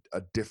is, like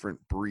a different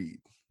breed.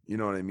 You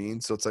know what I mean?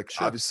 So it's like,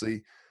 sure.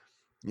 Obviously,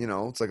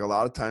 it's like a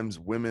lot of times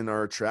women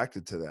are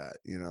attracted to that,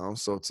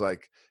 so it's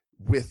like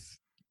with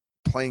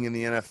playing in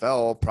the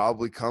NFL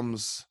probably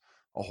comes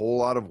a whole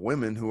lot of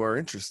women who are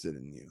interested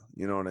in you.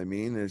 You know what I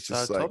mean? And it's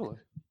just like, totally.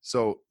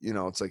 So,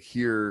 it's like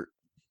here,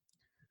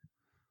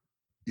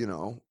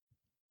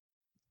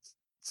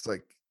 it's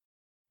like,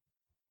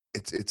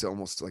 it's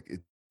almost like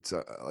it's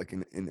like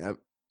an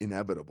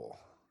inevitable.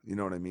 You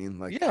know what I mean?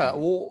 Like, yeah,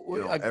 well,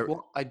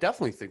 I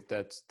definitely think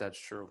that's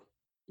true.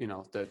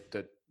 That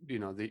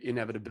the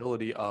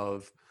inevitability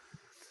of,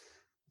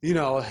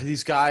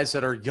 these guys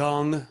that are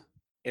young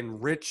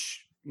and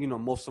rich,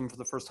 most of them for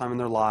the first time in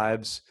their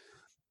lives,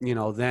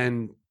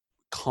 then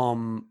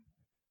come,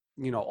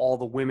 all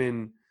the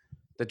women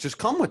that just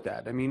come with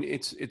that. I mean,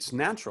 it's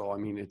natural. I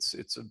mean, it's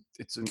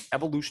an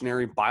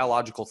evolutionary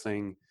biological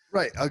thing.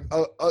 Right.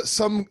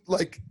 Some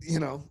like,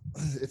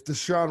 if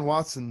Deshaun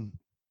Watson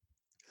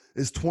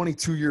is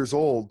 22 years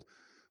old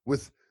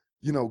with,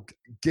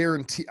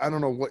 guarantee, I don't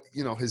know what,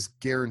 his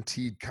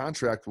guaranteed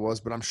contract was,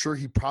 but I'm sure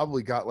he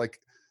probably got like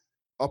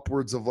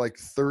upwards of like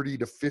 30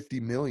 to 50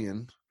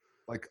 million,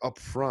 like up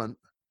front,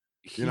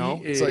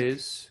 it's like,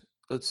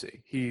 let's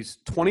see, he's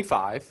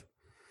 25.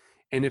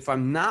 And if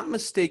I'm not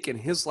mistaken,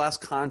 his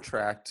last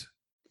contract,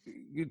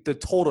 the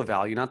total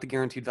value, not the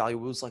guaranteed value,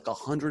 was like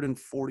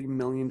 $140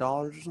 million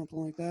or something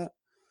like that.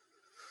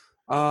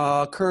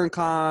 Current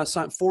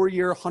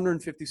 4-year,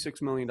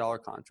 $156 million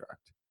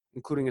contract,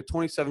 including a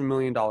 $27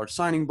 million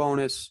signing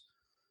bonus.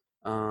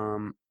 Hold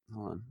on,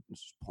 I'm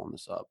just pulling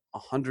this up.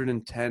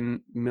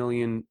 $110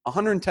 million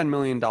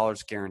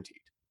guaranteed.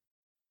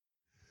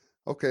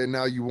 Okay,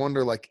 now you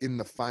wonder, like, in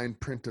the fine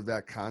print of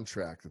that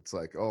contract, it's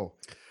like, oh,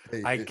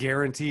 hey, I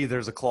guarantee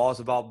there's a clause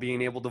about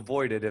being able to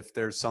void it if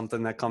there's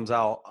something that comes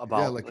out yeah,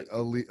 about like like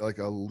like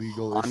a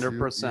legal issue. You know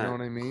 100%,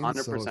 what I mean?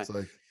 So 100%. it's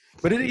like,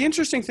 But the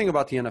interesting thing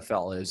about the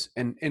NFL is,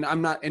 and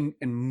I'm not, and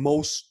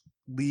most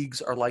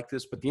leagues are like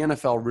this, but the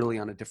NFL really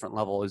on a different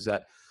level is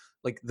that,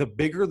 like, the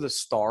bigger the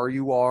star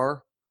you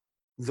are,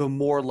 the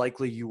more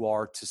likely you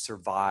are to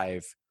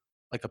survive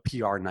like a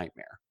PR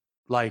nightmare.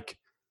 Like,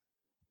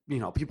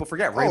 people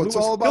forget Ray oh, it's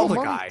Lewis all about killed a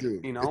money, guy.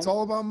 dude. It's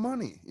all about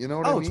money. You know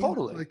what I Oh, mean?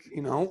 totally. Like,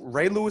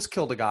 Ray Lewis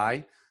killed a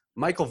guy.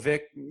 Michael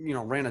Vick,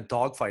 ran a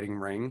dogfighting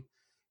ring,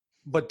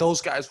 but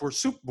those guys were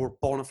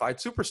bona fide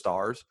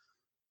superstars.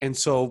 And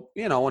so,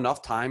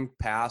 enough time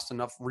passed,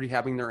 enough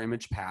rehabbing their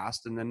image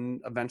passed, and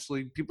then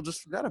eventually people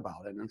just forget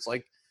about it. And it's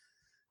like,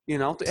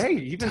 hey,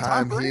 even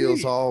Tom time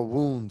heals Brady. all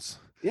wounds,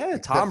 Yeah,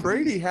 except Tom for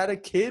Brady these had a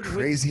kid with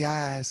crazy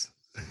eyes.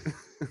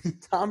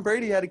 Tom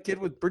Brady had a kid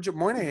with Bridget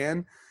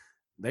Moynihan.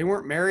 They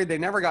weren't married. They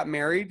never got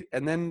married.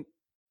 And then,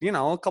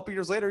 a couple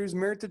years later, he was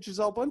married to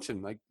Gisele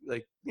Bundchen.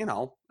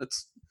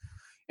 It's.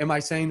 Am I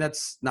saying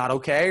that's not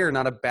okay or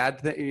not a bad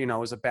thing?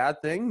 Is a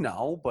bad thing?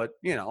 No, but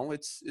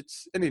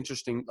it's an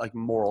interesting like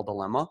moral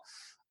dilemma.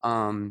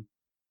 Um,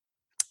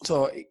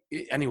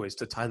 anyways,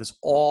 to tie this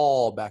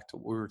all back to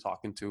what we were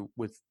talking to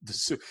with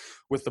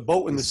the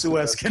boat in the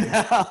Suez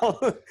Canal,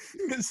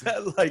 is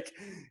that like,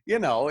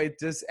 it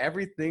just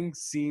everything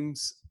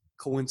seems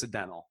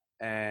coincidental.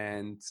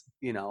 And,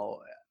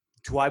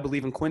 do I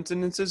believe in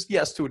coincidences?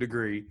 Yes, to a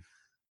degree.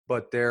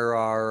 But there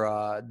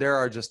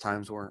are just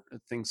times where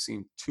things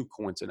seem too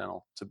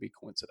coincidental to be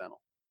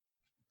coincidental.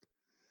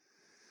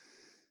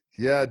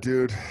 Yeah,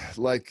 dude,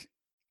 like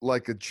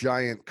a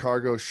giant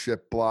cargo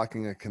ship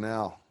blocking a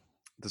canal.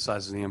 The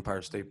size of the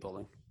Empire State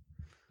Building.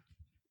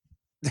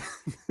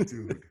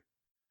 Dude,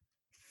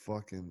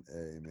 fucking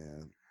A,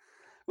 man.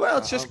 Well,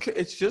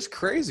 it's just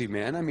crazy,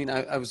 man. I mean,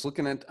 I was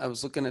looking at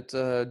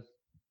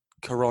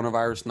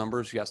coronavirus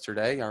numbers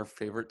yesterday. Our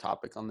favorite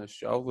topic on this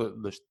show,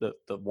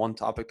 the one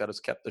topic that has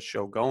kept the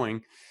show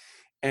going.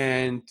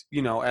 And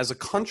as a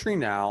country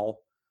now,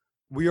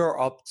 we are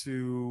up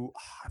to,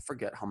 I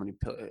forget how many.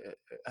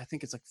 I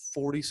think it's like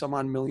 40 some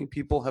odd million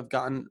people have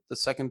gotten the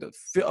second.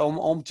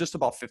 Just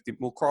about 50.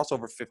 We'll cross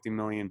over 50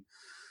 million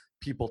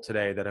people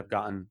today that have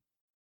gotten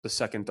the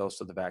second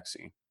dose of the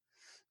vaccine.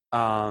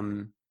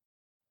 Um,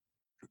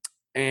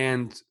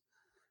 and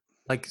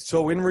like,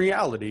 so in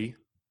reality,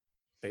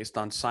 based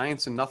on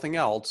science and nothing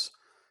else,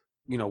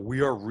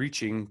 we are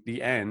reaching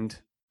the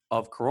end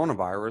of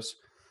coronavirus.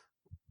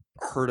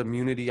 Herd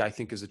immunity, I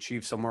think, is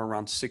achieved somewhere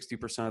around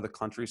 60% of the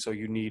country. So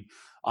you need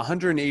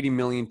 180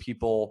 million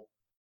people,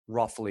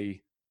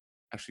 roughly.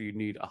 Actually, you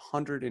need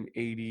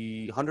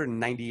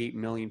 198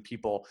 million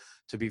people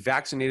to be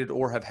vaccinated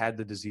or have had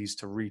the disease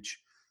to reach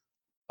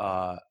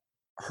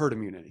herd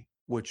immunity,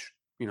 which,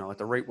 at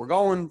the rate we're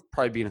going,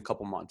 probably be in a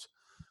couple months.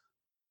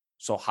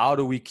 So how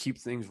do we keep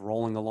things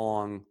rolling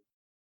along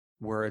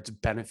where it's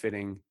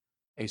benefiting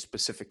a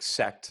specific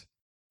sect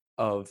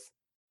of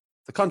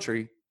the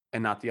country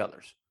and not the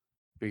others?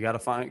 We got to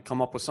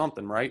come up with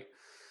something, right?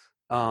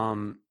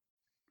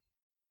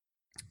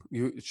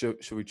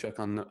 Should we check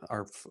on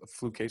our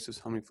flu cases?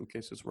 How many flu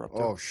cases we're up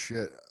to? Oh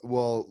shit.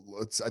 Well,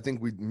 I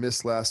think we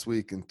missed last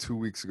week, and 2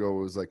 weeks ago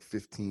it was like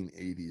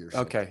 1580 or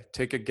something. Okay,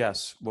 take a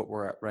guess what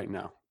we're at right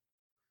now.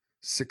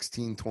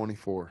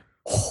 1624.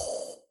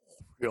 Oh,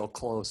 real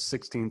close.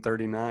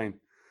 1639.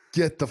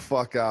 Get the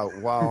fuck out.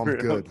 Wow, I'm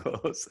Real good.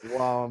 close.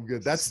 Wow, I'm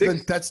good. That's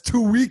 2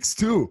 weeks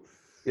too.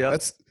 Yeah.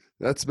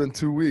 That's been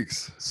 2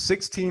 weeks.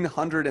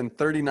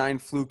 1,639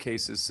 flu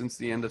cases since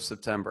the end of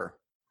September.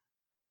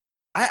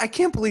 I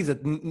can't believe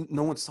that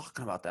no one's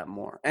talking about that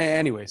more.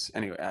 Anyway,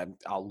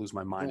 I'll lose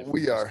my mind.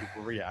 We are.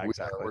 Yeah,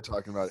 exactly. We're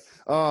talking about it.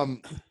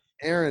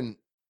 Aaron,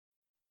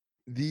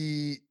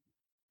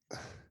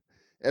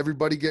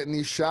 everybody getting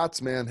these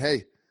shots, man.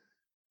 Hey,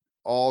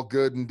 all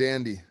good and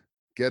dandy.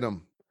 Get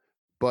them.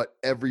 But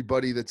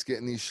everybody that's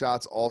getting these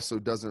shots also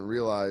doesn't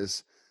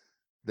realize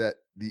that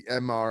the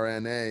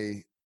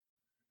mRNA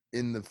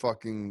in the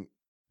fucking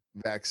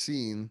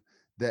vaccine,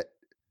 that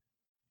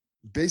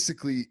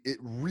basically it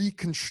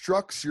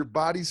reconstructs your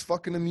body's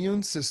fucking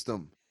immune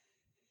system.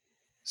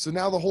 So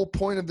now the whole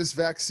point of this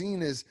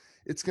vaccine is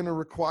it's going to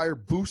require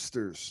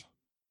boosters.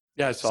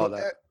 Yeah, I saw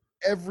that.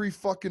 Every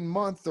fucking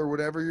month or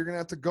whatever, you're going to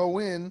have to go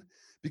in,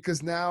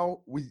 because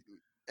now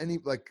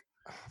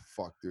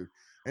fuck, dude.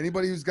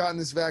 Anybody who's gotten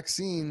this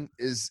vaccine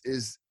is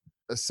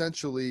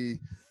essentially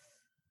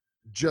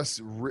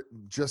just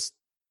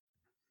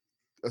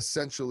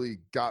essentially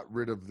got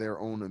rid of their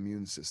own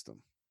immune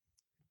system.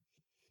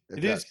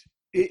 It is.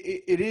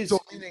 So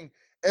meaning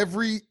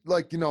every,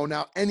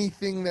 now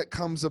anything that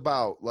comes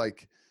about,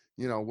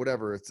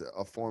 whatever, it's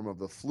a form of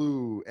the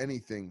flu,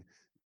 anything.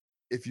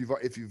 If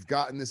you've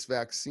gotten this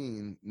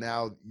vaccine,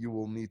 now you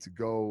will need to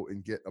go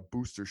and get a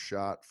booster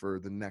shot for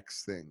the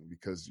next thing,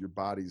 because your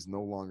body's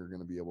no longer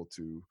going to be able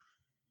to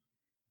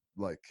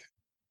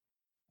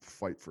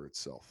fight for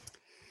itself.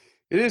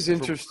 It is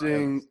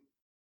interesting.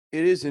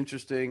 it is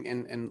interesting.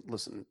 And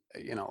listen,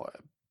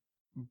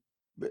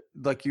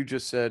 like you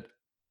just said,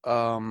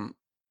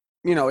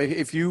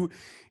 if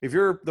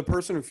you're the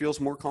person who feels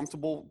more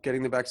comfortable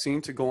getting the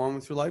vaccine to go on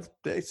with your life,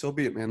 hey, so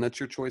be it, man. That's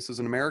your choice as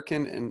an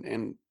American,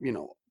 and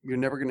you're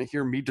never going to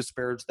hear me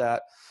disparage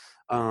that.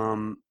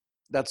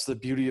 That's the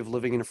beauty of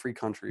living in a free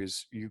country,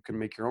 is you can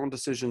make your own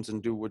decisions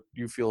and do what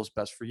you feel is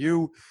best for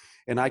you,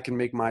 and I can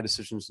make my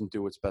decisions and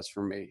do what's best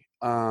for me.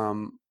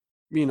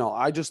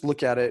 I just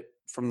look at it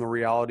from the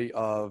reality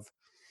of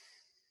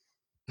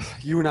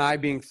you and I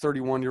being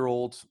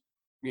 31-year-olds,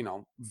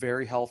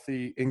 very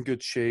healthy, in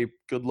good shape,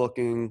 good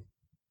looking,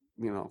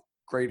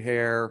 great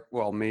hair.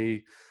 Well,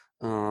 me,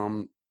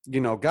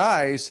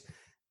 guys,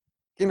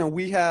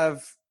 we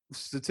have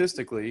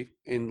statistically,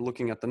 in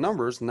looking at the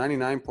numbers,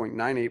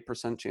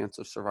 99.98% chance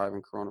of surviving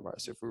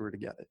coronavirus if we were to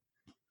get it.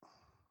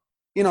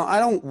 I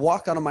don't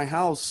walk out of my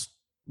house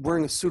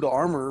wearing a suit of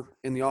armor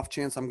in the off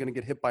chance I'm going to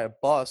get hit by a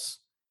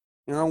bus.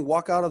 I don't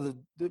walk out of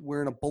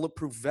wearing a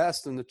bulletproof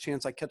vest in the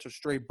chance I catch a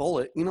stray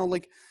bullet.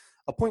 Like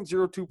a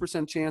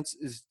 0.02% chance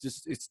is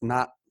just, it's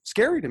not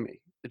scary to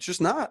me. It's just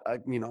not.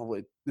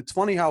 It's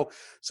funny how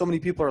so many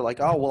people are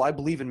like, oh, well, I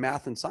believe in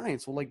math and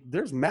science. Well, like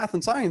there's math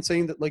and science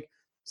saying that, like,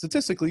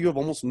 statistically you have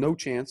almost no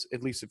chance,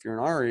 at least if you're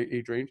in our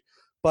age range.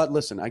 But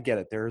listen, I get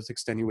it. There is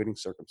extenuating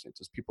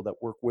circumstances. People that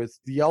work with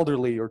the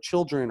elderly or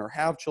children or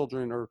have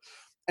children or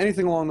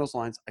anything along those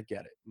lines. I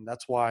get it. And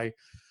that's why at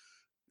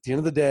the end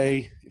of the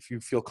day, if you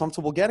feel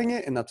comfortable getting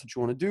it and that's what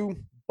you want to do,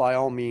 by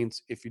all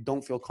means. If you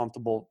don't feel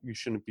comfortable, you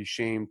shouldn't be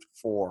shamed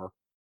for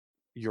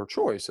your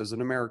choice as an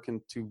American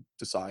to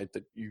decide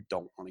that you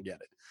don't want to get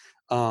it.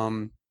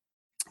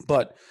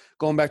 But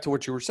going back to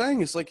what you were saying,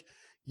 it's like,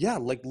 yeah,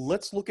 like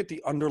let's look at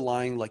the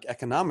underlying like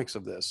economics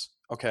of this.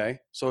 Okay.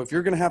 So if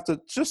you're going to have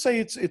to just say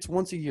it's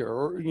once a year,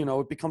 or,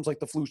 it becomes like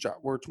the flu shot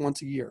where it's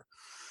once a year.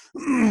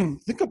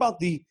 Think about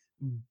the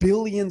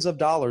billions of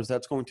dollars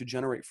that's going to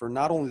generate for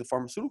not only the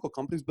pharmaceutical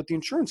companies, but the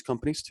insurance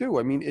companies too.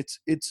 I mean,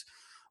 it's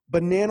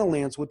banana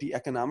lands what the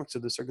economics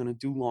of this are going to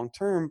do long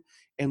term.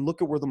 And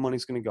look at where the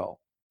money's going to go.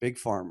 Big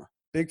pharma,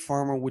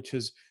 which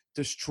has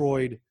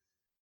destroyed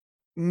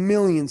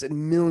millions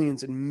and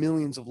millions and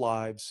millions of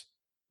lives,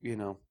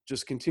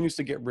 just continues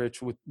to get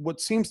rich with what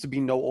seems to be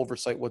no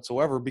oversight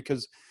whatsoever,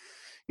 because,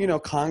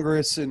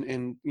 Congress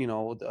and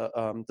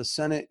the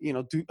Senate,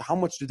 how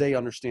much do they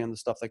understand the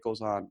stuff that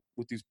goes on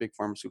with these big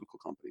pharmaceutical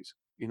companies?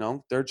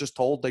 They're just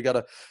told they got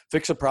to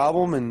fix a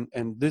problem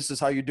and this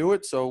is how you do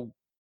it. So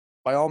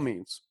by all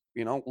means,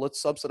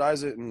 let's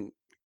subsidize it and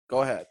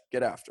go ahead,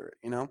 get after it,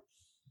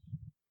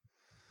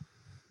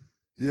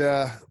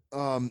 Yeah.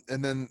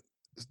 And then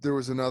there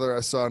was I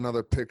saw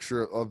another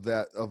picture of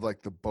that, of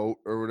like the boat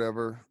or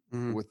whatever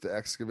with the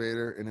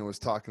excavator. And it was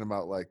talking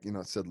about like,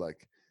 it said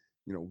like,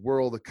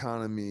 world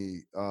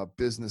economy,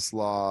 business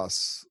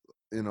loss,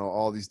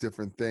 all these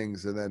different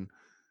things. And then,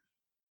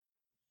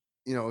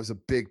 it was a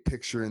big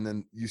picture. And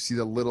then you see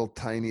the little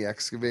tiny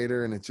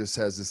excavator and it just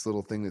has this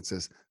little thing that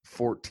says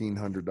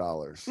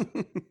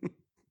 $1,400.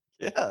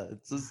 Yeah.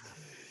 It's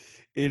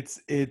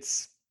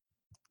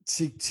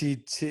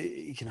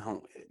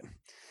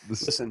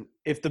listen,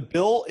 if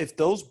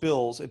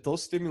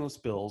those stimulus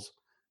bills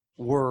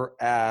were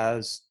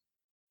as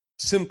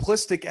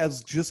simplistic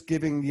as just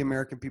giving the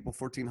American people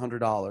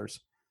 $1,400,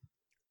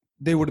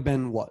 they would have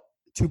been what,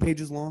 2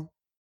 pages long,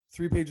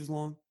 3 pages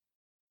long?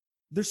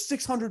 There's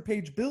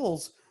 600-page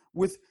bills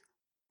with,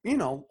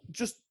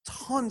 just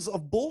tons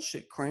of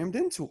bullshit crammed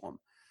into them.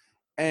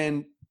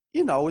 And,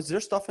 is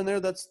there stuff in there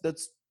that's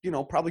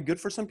probably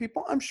good for some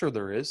people? I'm sure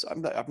there is. I've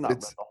not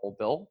read the whole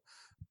bill,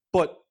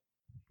 but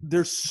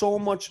there's so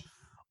much,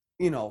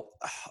 below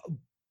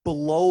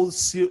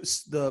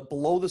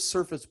the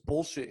surface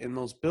bullshit in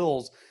those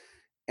bills.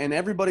 And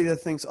everybody that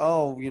thinks,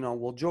 oh,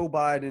 well, Joe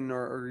Biden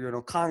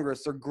or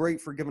Congress, they're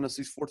great for giving us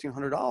these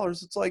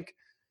 $1,400. It's like,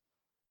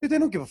 dude, they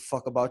don't give a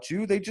fuck about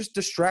you. They just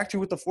distract you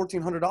with the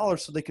 $1,400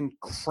 so they can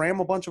cram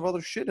a bunch of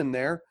other shit in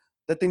there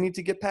that they need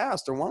to get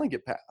past or want to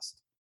get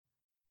past.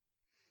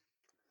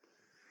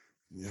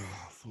 Yeah,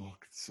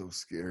 fuck, it's so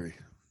scary.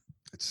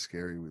 It's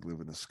scary. We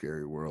live in a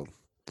scary world.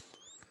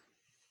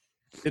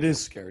 It is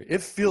scary.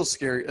 It feels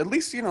scary. At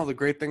least, the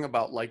great thing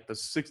about like the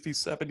 60s,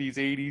 70s,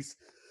 80s,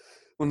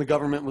 when the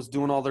government was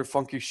doing all their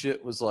funky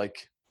shit, was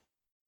like,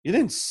 you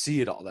didn't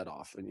see it all that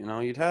often.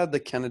 You'd had the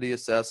Kennedy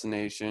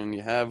assassination,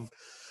 you have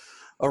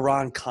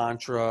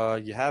Iran-Contra,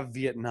 you have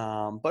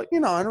Vietnam, but,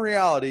 in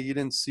reality, you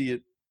didn't see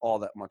it all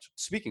that much.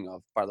 Speaking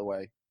of, by the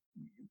way,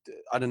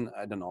 I don't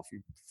know if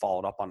you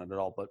followed up on it at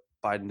all, but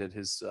Biden did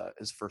his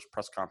first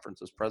press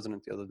conference as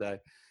president the other day,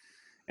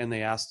 and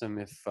they asked him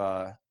if,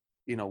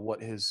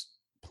 what his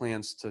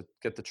plans to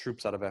get the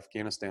troops out of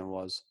Afghanistan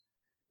was.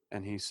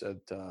 And he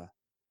said,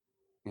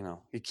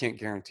 he can't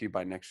guarantee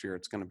by next year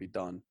it's going to be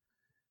done.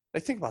 I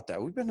think about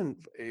that.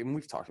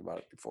 We've talked about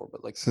it before,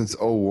 but like since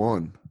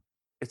 2001,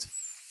 it's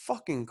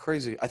fucking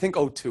crazy. I think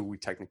 2002 we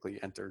technically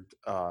entered.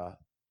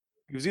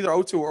 It was either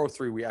 2002 or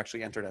 2003 we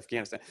actually entered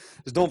Afghanistan.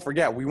 Because don't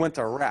forget, we went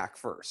to Iraq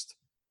first.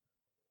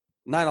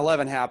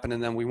 9/11 happened,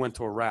 and then we went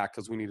to Iraq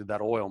because we needed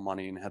that oil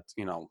money and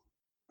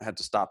had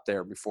to stop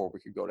there before we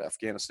could go to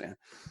Afghanistan.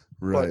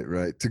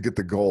 Right. To get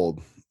the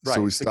gold. Right,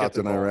 So we to get stopped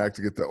the in gold. Iraq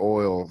to get the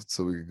oil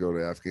so we could go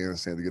to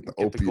Afghanistan to get the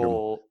Get the opium.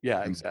 gold.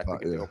 Yeah, exactly.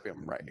 Get the Yeah.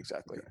 opium. Right,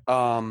 exactly. Okay.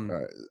 All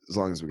right. As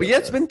long as we But got yeah,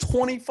 it's that. been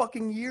 20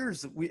 fucking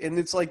years. And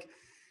it's like,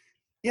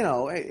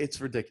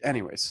 it's ridiculous.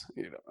 Anyways,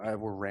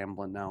 we're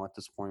rambling now at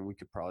this point. We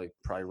could probably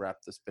wrap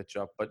this bitch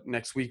up. But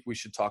next week we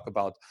should talk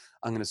about.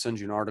 I'm going to send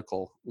you an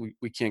article.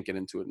 We can't get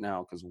into it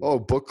now because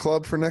book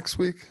club for next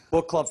week.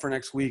 Book club for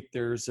next week.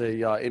 There's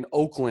in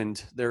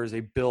Oakland. There is a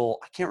bill.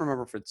 I can't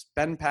remember if it's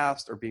been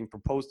passed or being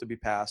proposed to be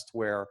passed,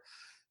 where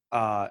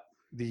how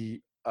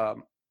do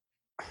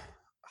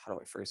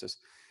I phrase this?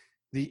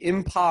 The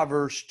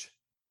impoverished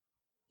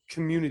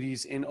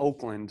communities in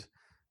Oakland.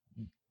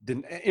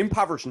 The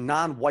impoverished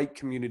non-white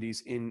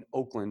communities in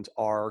Oakland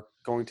are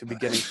going to be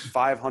getting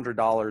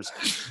 $500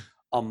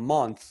 a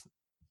month.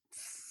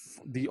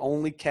 The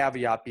only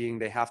caveat being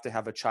they have to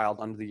have a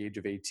child under the age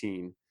of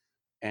 18,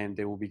 and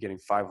they will be getting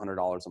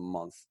 $500 a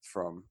month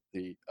from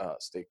the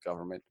state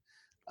government.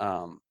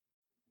 The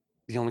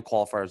only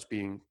qualifiers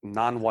being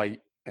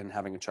non-white and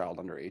having a child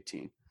under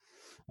 18.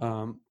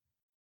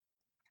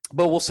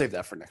 But we'll save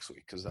that for next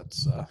week because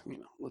that's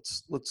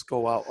let's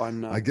go out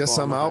on. I guess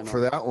I'm out for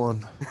that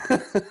one.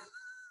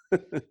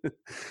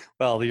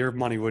 Well, your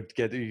money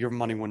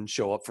wouldn't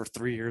show up for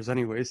 3 years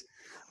anyways.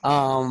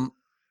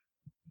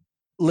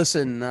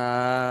 Listen.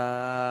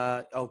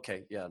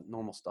 Okay, yeah,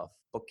 normal stuff.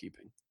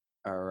 Bookkeeping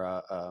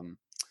or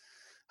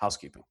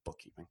housekeeping.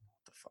 Bookkeeping.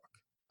 What the fuck?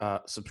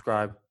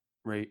 Subscribe,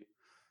 rate,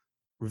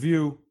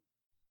 review.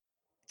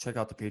 Check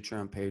out the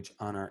Patreon page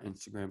on our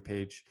Instagram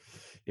page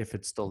if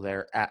it's still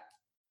there at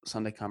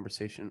Sunday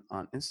Conversation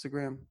on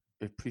Instagram.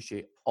 I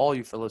appreciate all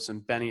you for listening.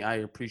 Benny, I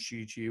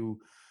appreciate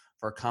you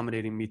for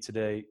accommodating me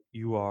today.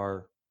 You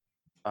are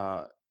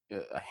a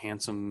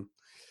handsome,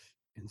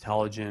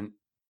 intelligent,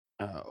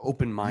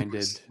 open-minded, you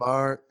was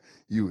smart.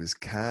 You was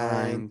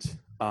kind.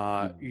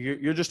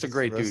 You're just a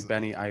great dude,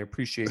 Benny. I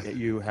appreciate that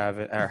you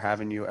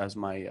having you as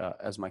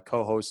my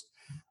co-host.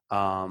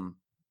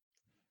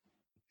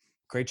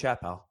 Great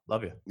chat, pal.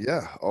 Love you.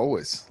 Yeah,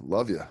 always.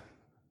 Love you.